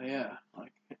 Duh, yeah.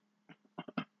 Like,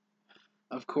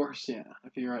 of course, yeah.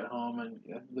 If you're at home and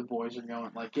the boys are going,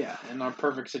 like, yeah, in our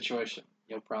perfect situation,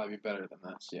 you'll probably be better than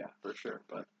this, yeah, for sure.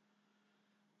 But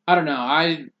I don't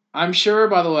know. I'm sure,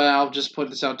 by the way, I'll just put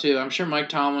this out too. I'm sure Mike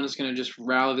Tomlin is going to just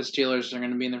rally the Steelers. They're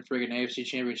going to be in the friggin' AFC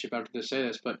Championship after they say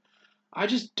this. But I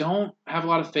just don't have a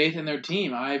lot of faith in their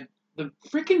team. The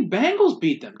freaking Bengals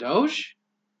beat them, Doge.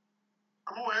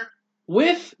 I'm aware.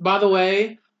 With, by the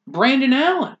way, Brandon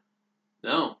Allen.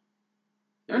 No.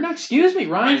 Or no, excuse me,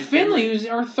 Ryan Finley, who's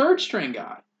our third string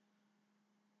guy.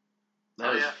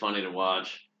 That was funny to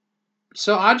watch.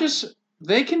 So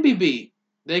they can be beat.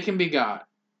 They can be got.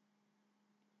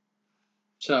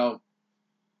 So,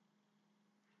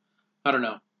 I don't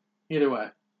know. Either way.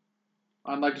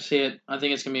 I'd like to see it. I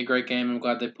think it's going to be a great game. I'm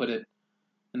glad they put it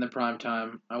in the prime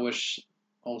time. I wish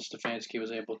old Stefanski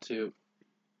was able to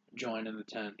join and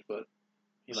attend, but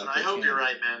I hope you're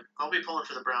right, man. I'll be pulling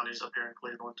for the Brownies up here in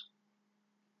Cleveland.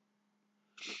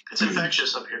 It's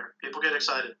infectious up here. People get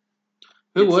excited.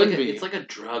 Who wouldn't be? It's like a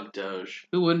drug, Doge.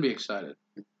 Who wouldn't be excited?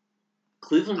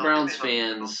 Cleveland Browns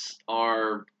fans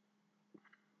are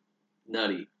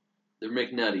nutty. They're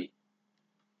McNutty.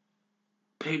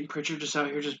 Peyton Pritchard just out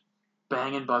here just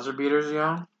banging buzzer beaters,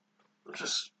 yo.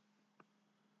 Just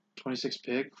 26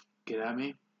 pick. Get at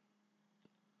me.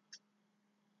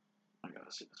 I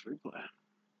gotta see this replay.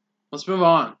 Let's move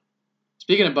on.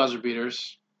 Speaking of buzzer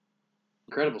beaters,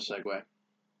 incredible segue.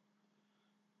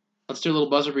 Let's do a little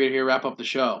buzzer beater here, wrap up the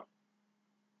show.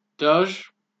 Doge,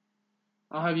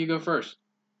 I'll have you go first.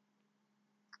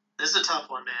 This is a tough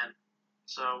one, man.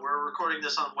 So we're recording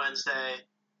this on Wednesday,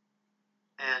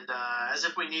 and as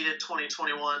if we needed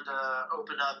 2021 to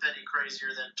open up any crazier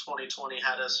than 2020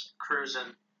 had us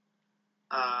cruising.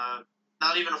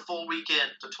 Not even a full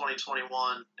weekend to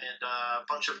 2021, and a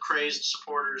bunch of crazed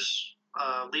supporters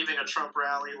leaving a Trump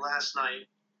rally last night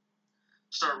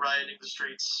start rioting the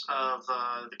streets of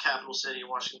the capital city,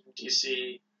 Washington,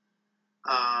 D.C.,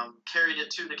 carried it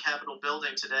to the Capitol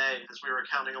building today as we were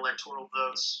counting electoral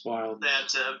votes. Wild. They had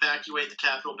to evacuate the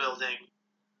Capitol building,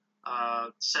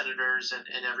 senators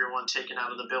and everyone taken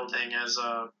out of the building as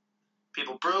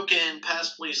people broke in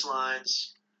past police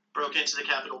lines, broke into the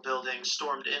Capitol building,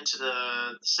 stormed into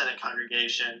the Senate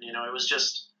congregation. You know, it was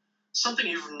just something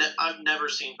I've never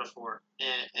seen before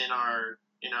in our,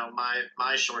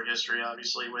 my short history,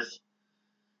 obviously, with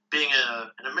being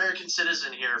an American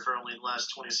citizen here for only the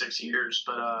last 26 years.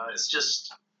 But it's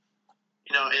just,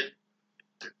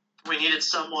 we needed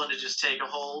someone to just take a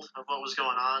hold of what was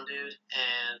going on, dude,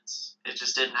 and it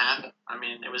just didn't happen. I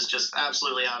mean, it was just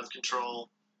absolutely out of control.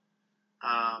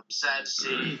 Sad to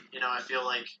see. I feel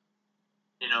like,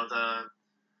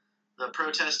 the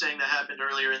protesting that happened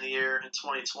earlier in the year in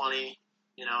 2020,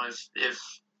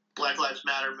 if Black Lives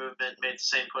Matter movement made the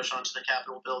same push onto the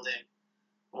Capitol building,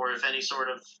 or if any sort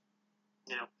of,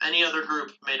 any other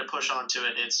group made a push onto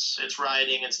it, it's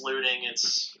rioting, it's looting,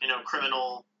 it's,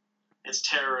 criminal, it's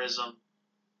terrorism.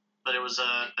 But it was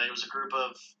a group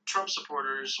of Trump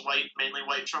supporters, mainly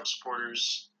white Trump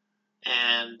supporters,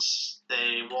 and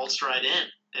they waltzed right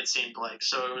in, it seemed like.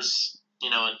 So it was,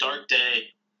 a dark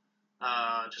day,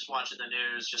 just watching the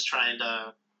news, just trying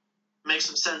to make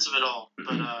some sense of it all.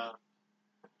 But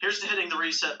here's to hitting the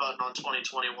reset button on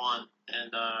 2021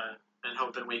 and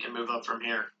hoping we can move up from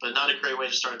here. But not a great way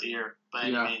to start the year by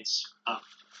any means.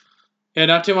 Yeah,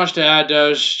 not too much to add,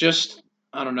 Doge. Just,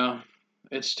 I don't know.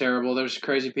 It's terrible. There's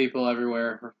crazy people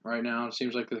everywhere right now. It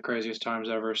seems like the craziest times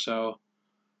ever. So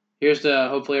here's to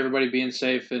hopefully everybody being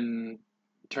safe and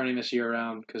turning this year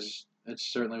around, because it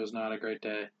certainly was not a great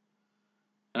day.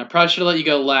 And I probably should have let you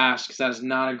go last, because that's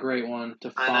not a great one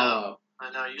to follow.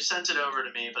 I know. You sent it over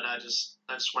to me, but I just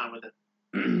went with it.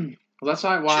 Well, that's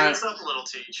not why. Cheer us up a little,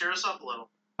 T. Cheer us up a little.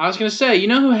 I was going to say,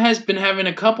 who has been having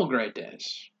a couple great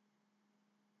days?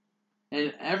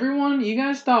 And everyone, you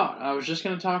guys thought I was just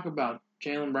going to talk about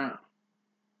Jaylen Brown.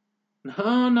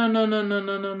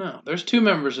 No. There's 2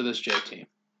 members of this J team.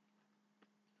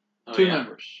 Two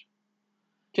members.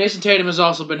 Jason Tatum has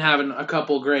also been having a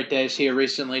couple great days here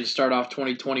recently to start off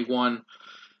 2021.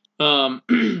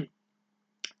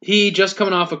 He just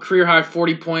coming off a career-high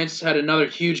 40 points, had another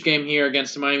huge game here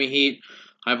against the Miami Heat.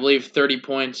 I believe 30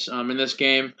 points in this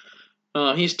game.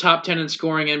 He's top 10 in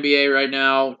scoring NBA right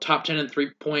now, top 10 in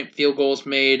three-point field goals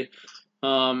made.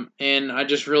 And I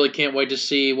just really can't wait to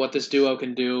see what this duo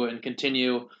can do and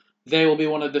continue. They will be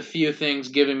one of the few things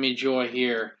giving me joy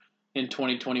here in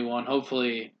 2021.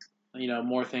 Hopefully,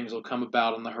 more things will come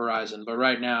about on the horizon. But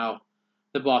right now,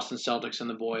 the Boston Celtics and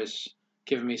the boys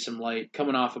giving me some light.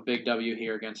 Coming off a big W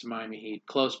here against the Miami Heat.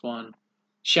 Close one.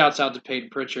 Shouts out to Peyton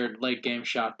Pritchard. Late game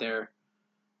shot there.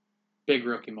 Big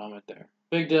rookie moment there.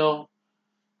 Big deal.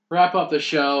 Wrap up the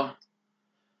show.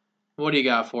 What do you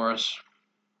got for us?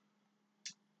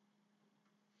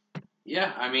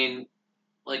 Yeah, I mean,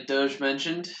 like Doge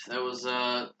mentioned, that was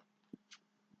not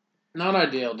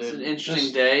ideal, dude. It's an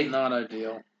interesting day. Not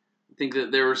ideal. I think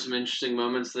that there were some interesting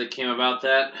moments that came about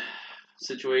that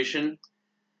situation.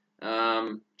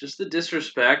 Just the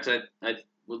disrespect. I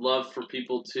would love for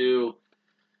people to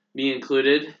be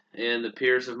included, and the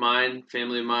peers of mine,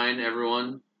 family of mine,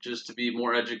 everyone, just to be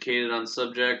more educated on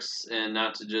subjects and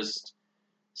not to just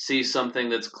see something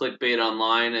that's clickbait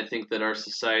online. I think that our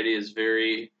society is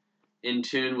very in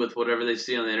tune with whatever they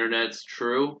see on the internet. It's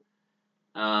true.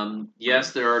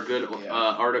 Yes, there are good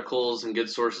articles and good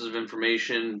sources of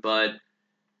information, but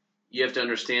you have to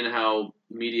understand how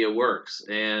media works.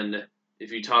 And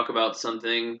if you talk about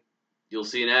something, you'll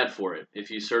see an ad for it. If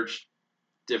you search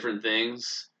different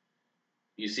things,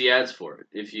 you see ads for it.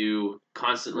 If you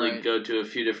constantly go to a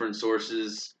few different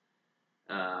sources,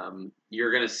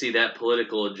 you're going to see that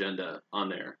political agenda on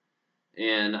there.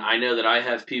 And I know that I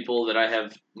have people that I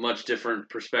have much different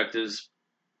perspectives,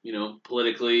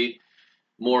 politically,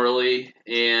 morally,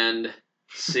 and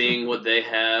seeing what they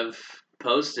have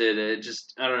posted,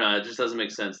 I don't know, it just doesn't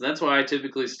make sense. And that's why I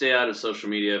typically stay out of social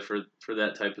media for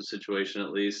that type of situation,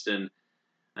 at least. And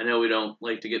I know we don't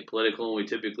like to get political, and we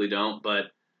typically don't, but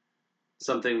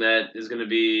something that is going to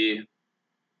be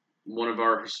one of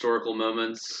our historical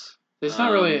moments. It's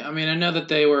not really. I mean, I know that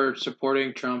they were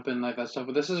supporting Trump and like that stuff,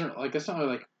 but this isn't like it's not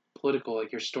really like political.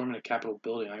 Like you're storming a Capitol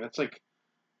building. Like that's like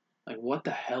what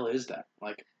the hell is that?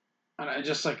 Like, I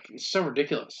just like it's so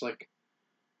ridiculous. Like,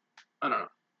 I don't know.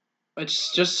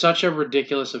 It's just such a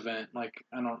ridiculous event. Like,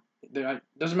 it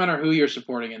doesn't matter who you're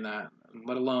supporting in that,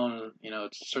 let alone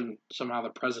it's somehow the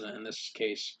president in this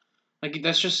case. Like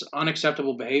that's just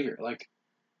unacceptable behavior. Like,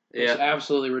 it's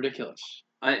absolutely ridiculous.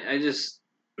 I just.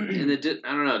 And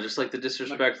I don't know, just like the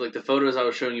disrespect, like the photos I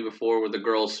was showing you before, where the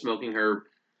girl smoking her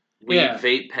weed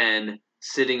vape pen,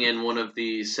 sitting in one of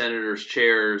the senator's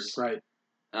chairs, right?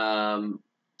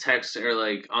 Text or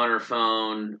like on her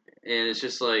phone, and it's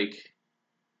just like,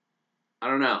 I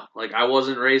don't know, like I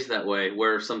wasn't raised that way,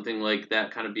 where something like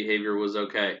that kind of behavior was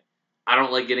okay. I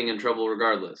don't like getting in trouble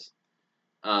regardless.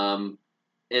 And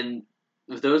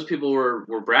if those people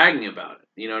were bragging about it,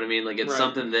 you know what I mean? Like it's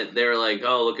something that they're like,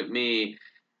 oh, look at me.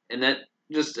 And that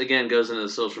just, again, goes into the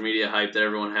social media hype that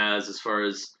everyone has as far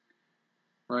as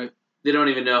they don't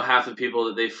even know half the people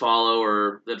that they follow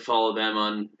or that follow them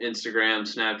on Instagram,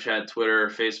 Snapchat, Twitter,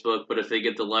 Facebook. But if they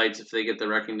get the likes, if they get the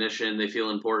recognition, they feel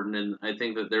important. And I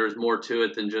think that there's more to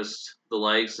it than just the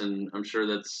likes. And I'm sure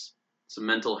that's some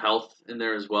mental health in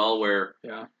there as well, where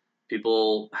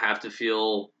people have to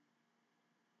feel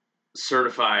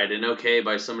certified and okay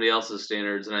by somebody else's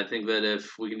standards. And I think that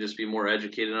if we can just be more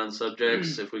educated on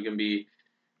subjects, if we can be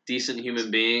decent human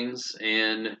beings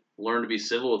and learn to be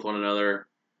civil with one another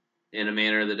in a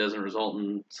manner that doesn't result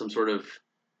in some sort of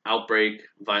outbreak,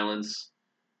 violence,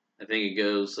 I think it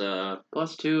goes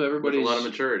plus too, everybody's with a lot of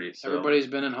maturity. So. Everybody's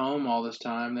been at home all this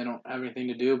time. They don't have anything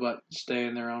to do but stay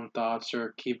in their own thoughts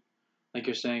or keep, like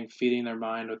you're saying, feeding their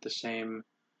mind with the same.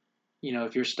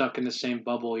 If you're stuck in the same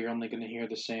bubble, you're only going to hear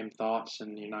the same thoughts,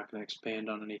 and you're not going to expand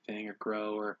on anything or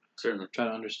grow or certainly try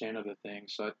to understand other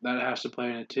things. So that has to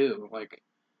play in it too.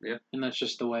 And that's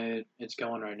just the way it's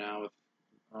going right now with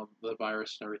the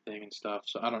virus and everything and stuff.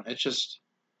 So it's just,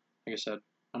 like I said,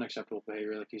 unacceptable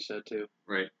behavior, like you said too.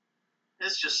 Right.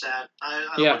 It's just sad. I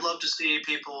would love to see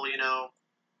people,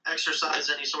 exercise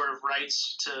any sort of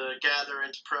rights to gather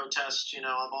and to protest.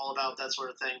 I'm all about that sort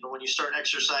of thing. But when you start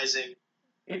exercising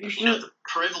the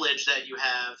privilege that you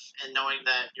have and knowing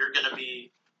that you're going to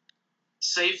be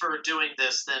safer doing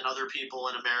this than other people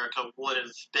in America would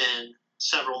have been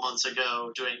several months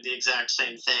ago doing the exact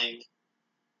same thing,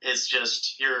 It's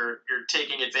just you're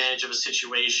taking advantage of a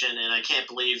situation, and I can't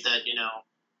believe that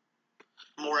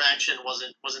more action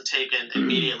wasn't taken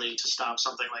immediately to stop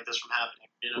something like this from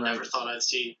happening. Right. Never thought I'd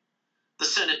see the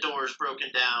Senate doors broken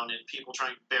down and people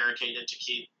trying to barricade it to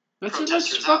keep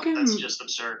protesters out. That's just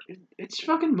absurd. It's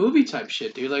fucking movie type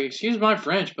shit, dude. Like, excuse my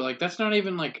French, but like that's not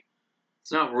even like.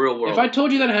 It's not real world. If I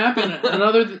told you that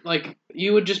happened,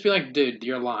 you would just be like, dude,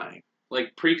 you're lying.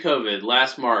 Like pre-COVID,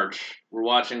 last March, we're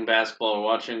watching basketball, we're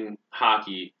watching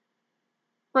hockey.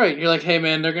 Right, you're like, hey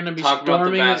man, they're gonna be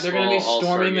storming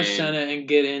the Senate and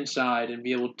get inside and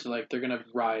be able to they're gonna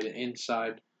ride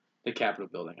inside the Capitol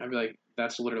building. I'd be like,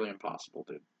 that's literally impossible,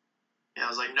 dude. Yeah, I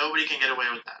was like, nobody can get away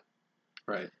with that.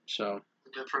 Right, so.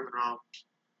 Get proven wrong.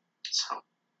 So.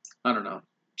 I don't know.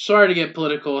 Sorry to get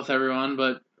political with everyone,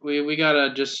 but we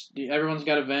gotta everyone's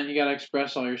got a vent. You gotta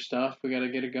express all your stuff. We gotta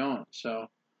get it going. So.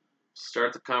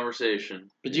 Start the conversation.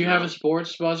 Did you have a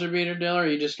sports buzzer beater, Dill, or are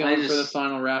you just going for the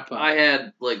final wrap-up? I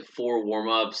had 4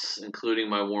 warm-ups, including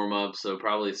my warm-up, so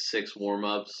probably 6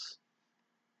 warm-ups.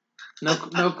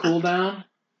 No cool down?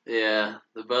 Yeah,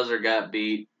 the buzzer got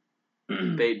beat.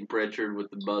 Peyton Pritchard with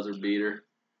the buzzer beater.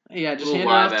 Yeah, just hand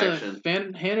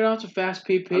it off to Fast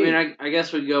PP. I mean, I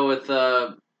guess we'd go with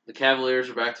the Cavaliers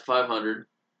are back to 500.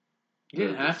 You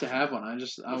didn't have to have one. I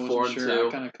wasn't sure.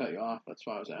 I kind of cut you off. That's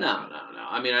why I was asking. No.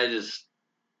 I mean, I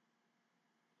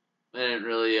didn't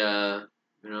really, didn't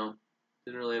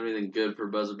really have anything good for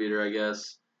buzzer beater. I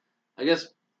guess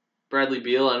Bradley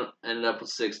Beal ended up with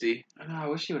 60. I know. I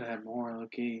wish he would have had more, low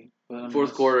key. But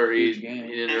fourth quarter, he didn't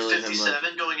really have much.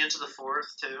 57 going into the fourth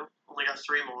too. Only got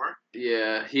 3 more.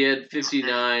 Yeah, he had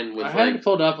 59 with. I had it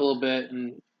pulled up a little bit,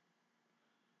 and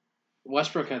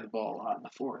Westbrook had the ball a lot in the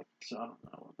fourth, so I don't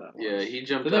know what that was. Yeah, he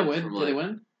jumped. Did they win? Did they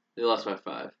win? They lost by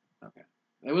 5. Okay,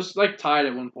 it was tied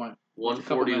at one point.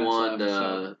 141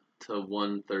 to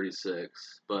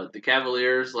 136. But the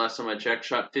Cavaliers, last time I checked,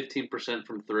 shot 15%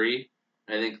 from 3.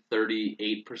 I think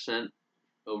 38%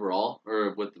 overall,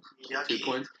 or with 2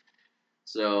 points.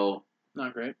 So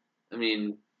not great. I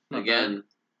mean, again,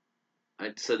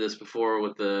 I said this before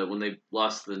when they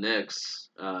lost to the Knicks.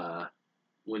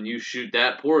 When you shoot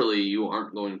that poorly, you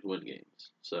aren't going to win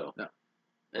games. So no.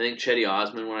 I think Cedi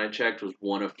Osman, when I checked, was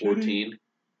 1 of 14.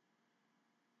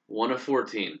 1 of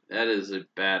 14. That is a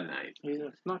bad night. Yeah,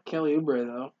 it's not Kelly Oubre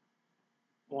though.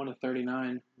 1 of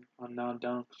 39 on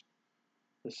non-dunks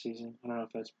this season. I don't know if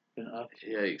that's been up.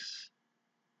 Yikes.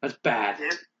 That's bad.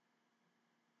 Yeah.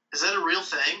 Is that a real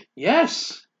thing?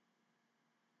 Yes.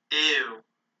 Ew.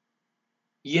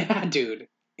 Yeah, dude.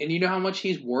 And you know how much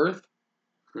he's worth?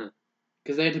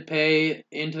 Because they had to pay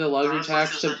into the luxury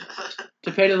tax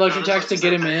to pay the luxury tax to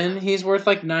get him in. He's worth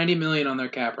 $90 million on their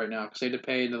cap right now because they had to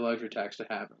pay into the luxury tax to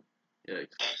have him.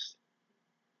 Yikes.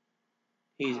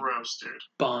 He's gross, dude.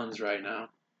 Buns right now.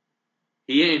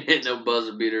 He ain't hit no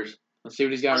buzzer beaters. Let's see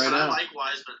what he's got right now. I like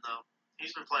Wiseman though.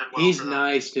 He's been playing well. He's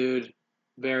nice, dude.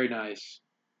 Very nice.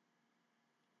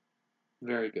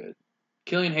 Very good.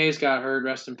 Killian Hayes got hurt.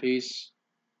 Rest in peace.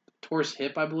 Tore his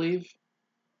hip, I believe.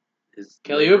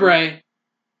 Kelly Oubre.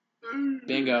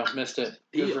 Bingo. Missed it.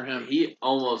 Good for him. He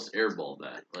almost airballed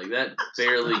that. That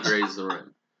barely grazed the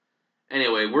rim.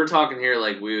 Anyway, we're talking here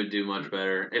we would do much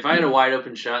better. If I had a wide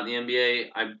open shot in the NBA,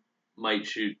 I might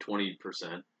shoot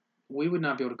 20%. We would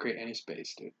not be able to create any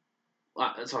space, dude.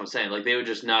 Well, that's what I'm saying. They would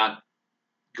just not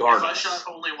guard us. If I shot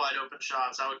only wide open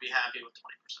shots, I would be happy with 20%.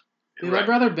 Dude, my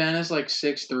brother Ben is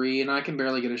 6'3", and I can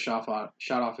barely get a shot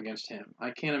off against him.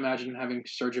 I can't imagine having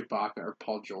Serge Ibaka or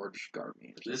Paul George guard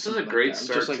me. This is a great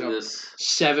start to this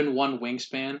 7'1"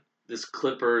 wingspan. This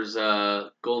Clippers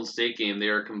Golden State game, they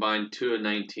are combined 2 of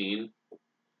 19.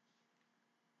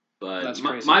 But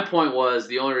my point was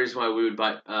the only reason why we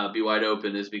would be wide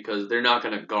open is because they're not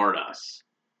going to guard us.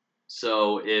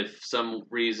 So if some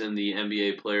reason the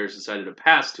NBA players decided to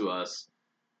pass to us,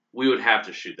 we would have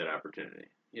to shoot that opportunity.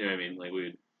 You know what I mean?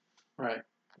 We would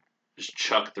just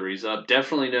chuck threes up.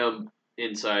 Definitely no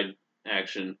inside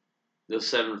action.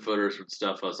 Those 7-footers would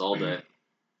stuff us all day.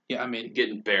 Yeah, I mean,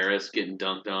 getting embarrassed, getting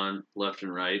dunked on left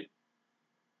and right.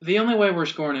 The only way we're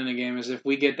scoring in a game is if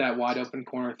we get that wide open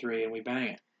corner 3 and we bang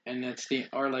it, and it's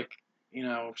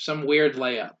some weird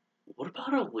layup. What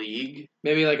about a league?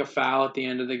 Maybe a foul at the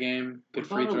end of the game. Good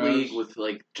free throws. A league with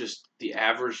just the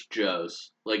average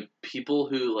Joes, people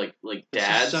who dads.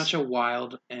 This is such a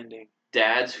wild ending.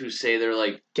 Dads who say they're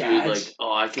dads. Dude,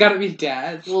 I can. It's gotta be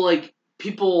dads. Well,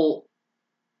 people.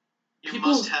 You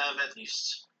must have at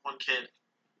least one kid.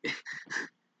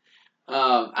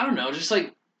 I don't know, just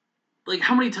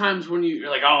how many times when you're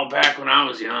back when I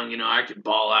was young, I could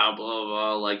ball out, blah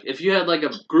blah blah. If you had a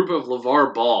group of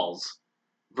LeVar Balls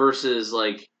versus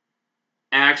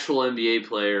actual NBA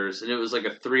players, and it was like a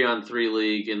 3-on-3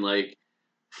 league, and like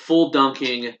full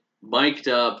dunking, mic'd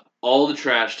up, all the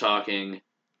trash talking.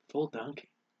 Full dunking.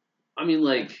 I mean,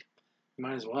 like, you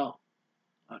might as well.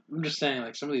 I'm just saying,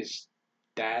 like, some of these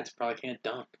dads probably can't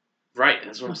dunk. Right,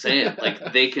 that's what I'm saying.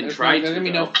 Like, they can try to. There's gonna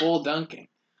be no full dunking.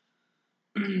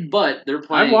 But they're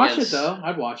playing. I'd watch it though.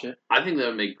 I'd watch it. I think that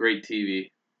would make great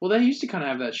TV. Well, they used to kind of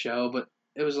have that show, but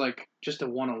it was like just a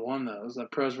one-on-one though. It was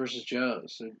like Pros versus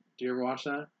Joes. So, do you ever watch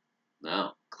that?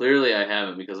 No, clearly I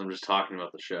haven't because I'm just talking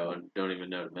about the show and don't even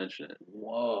know to mention it.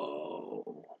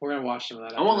 Whoa, we're gonna watch some of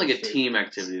that. I want like a team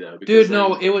activity though. Dude,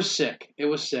 no, it was sick. It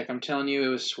was sick. I'm telling you, it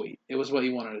was sweet. It was what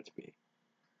you wanted it to be.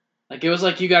 Like it was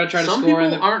like you got to try to score. Some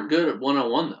people aren't good at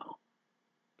one-on-one though.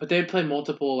 But they'd play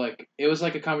multiple, like, it was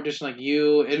like a competition like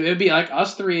you. It'd be like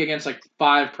us three against like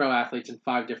 5 pro athletes in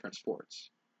 5 different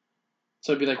sports.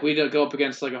 So it'd be like we'd go up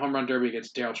against like a home run derby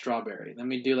against Darryl Strawberry. Then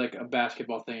we'd do like a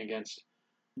basketball thing against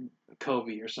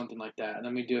Kobe or something like that. And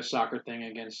then we'd do a soccer thing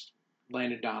against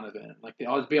Landon Donovan. Like,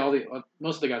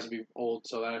 most of the guys would be old,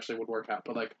 so that actually would work out.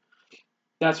 But like,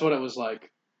 that's what it was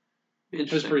like.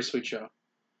 It was a pretty sweet show.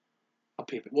 I'll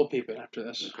peep it. We'll peep it after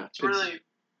this. Okay. It's really,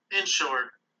 in short,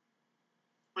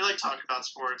 we like talking about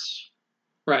sports.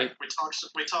 Right.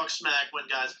 We talk smack when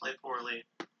guys play poorly.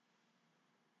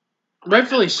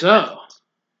 Rightfully so.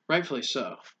 Rightfully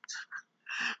so.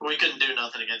 We couldn't do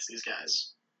nothing against these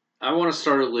guys. I want to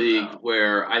start a league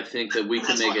where I think that we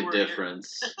can make a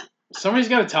difference. Somebody's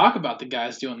got to talk about the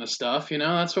guys doing this stuff, you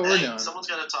know? That's what we're doing. Someone's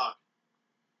got to talk.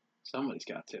 Somebody's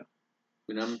got to.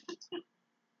 You know?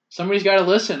 Somebody's got to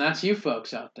listen. That's you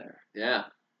folks out there. Yeah.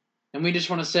 And we just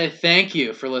want to say thank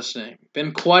you for listening.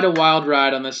 Been quite a wild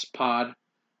ride on this pod.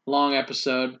 Long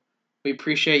episode. We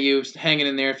appreciate you hanging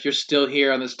in there if you're still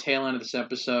here on this tail end of this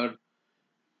episode.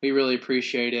 We really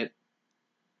appreciate it.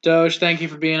 Doge, thank you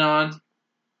for being on.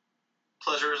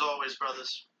 Pleasure as always,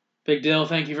 brothers. Big Dill,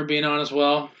 thank you for being on as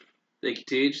well. Thank you,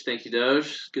 Teej. Thank you,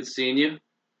 Doge. Good seeing you.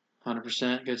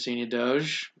 100%. Good seeing you,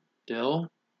 Doge. Dill.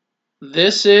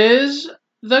 This is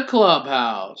the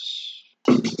Clubhouse.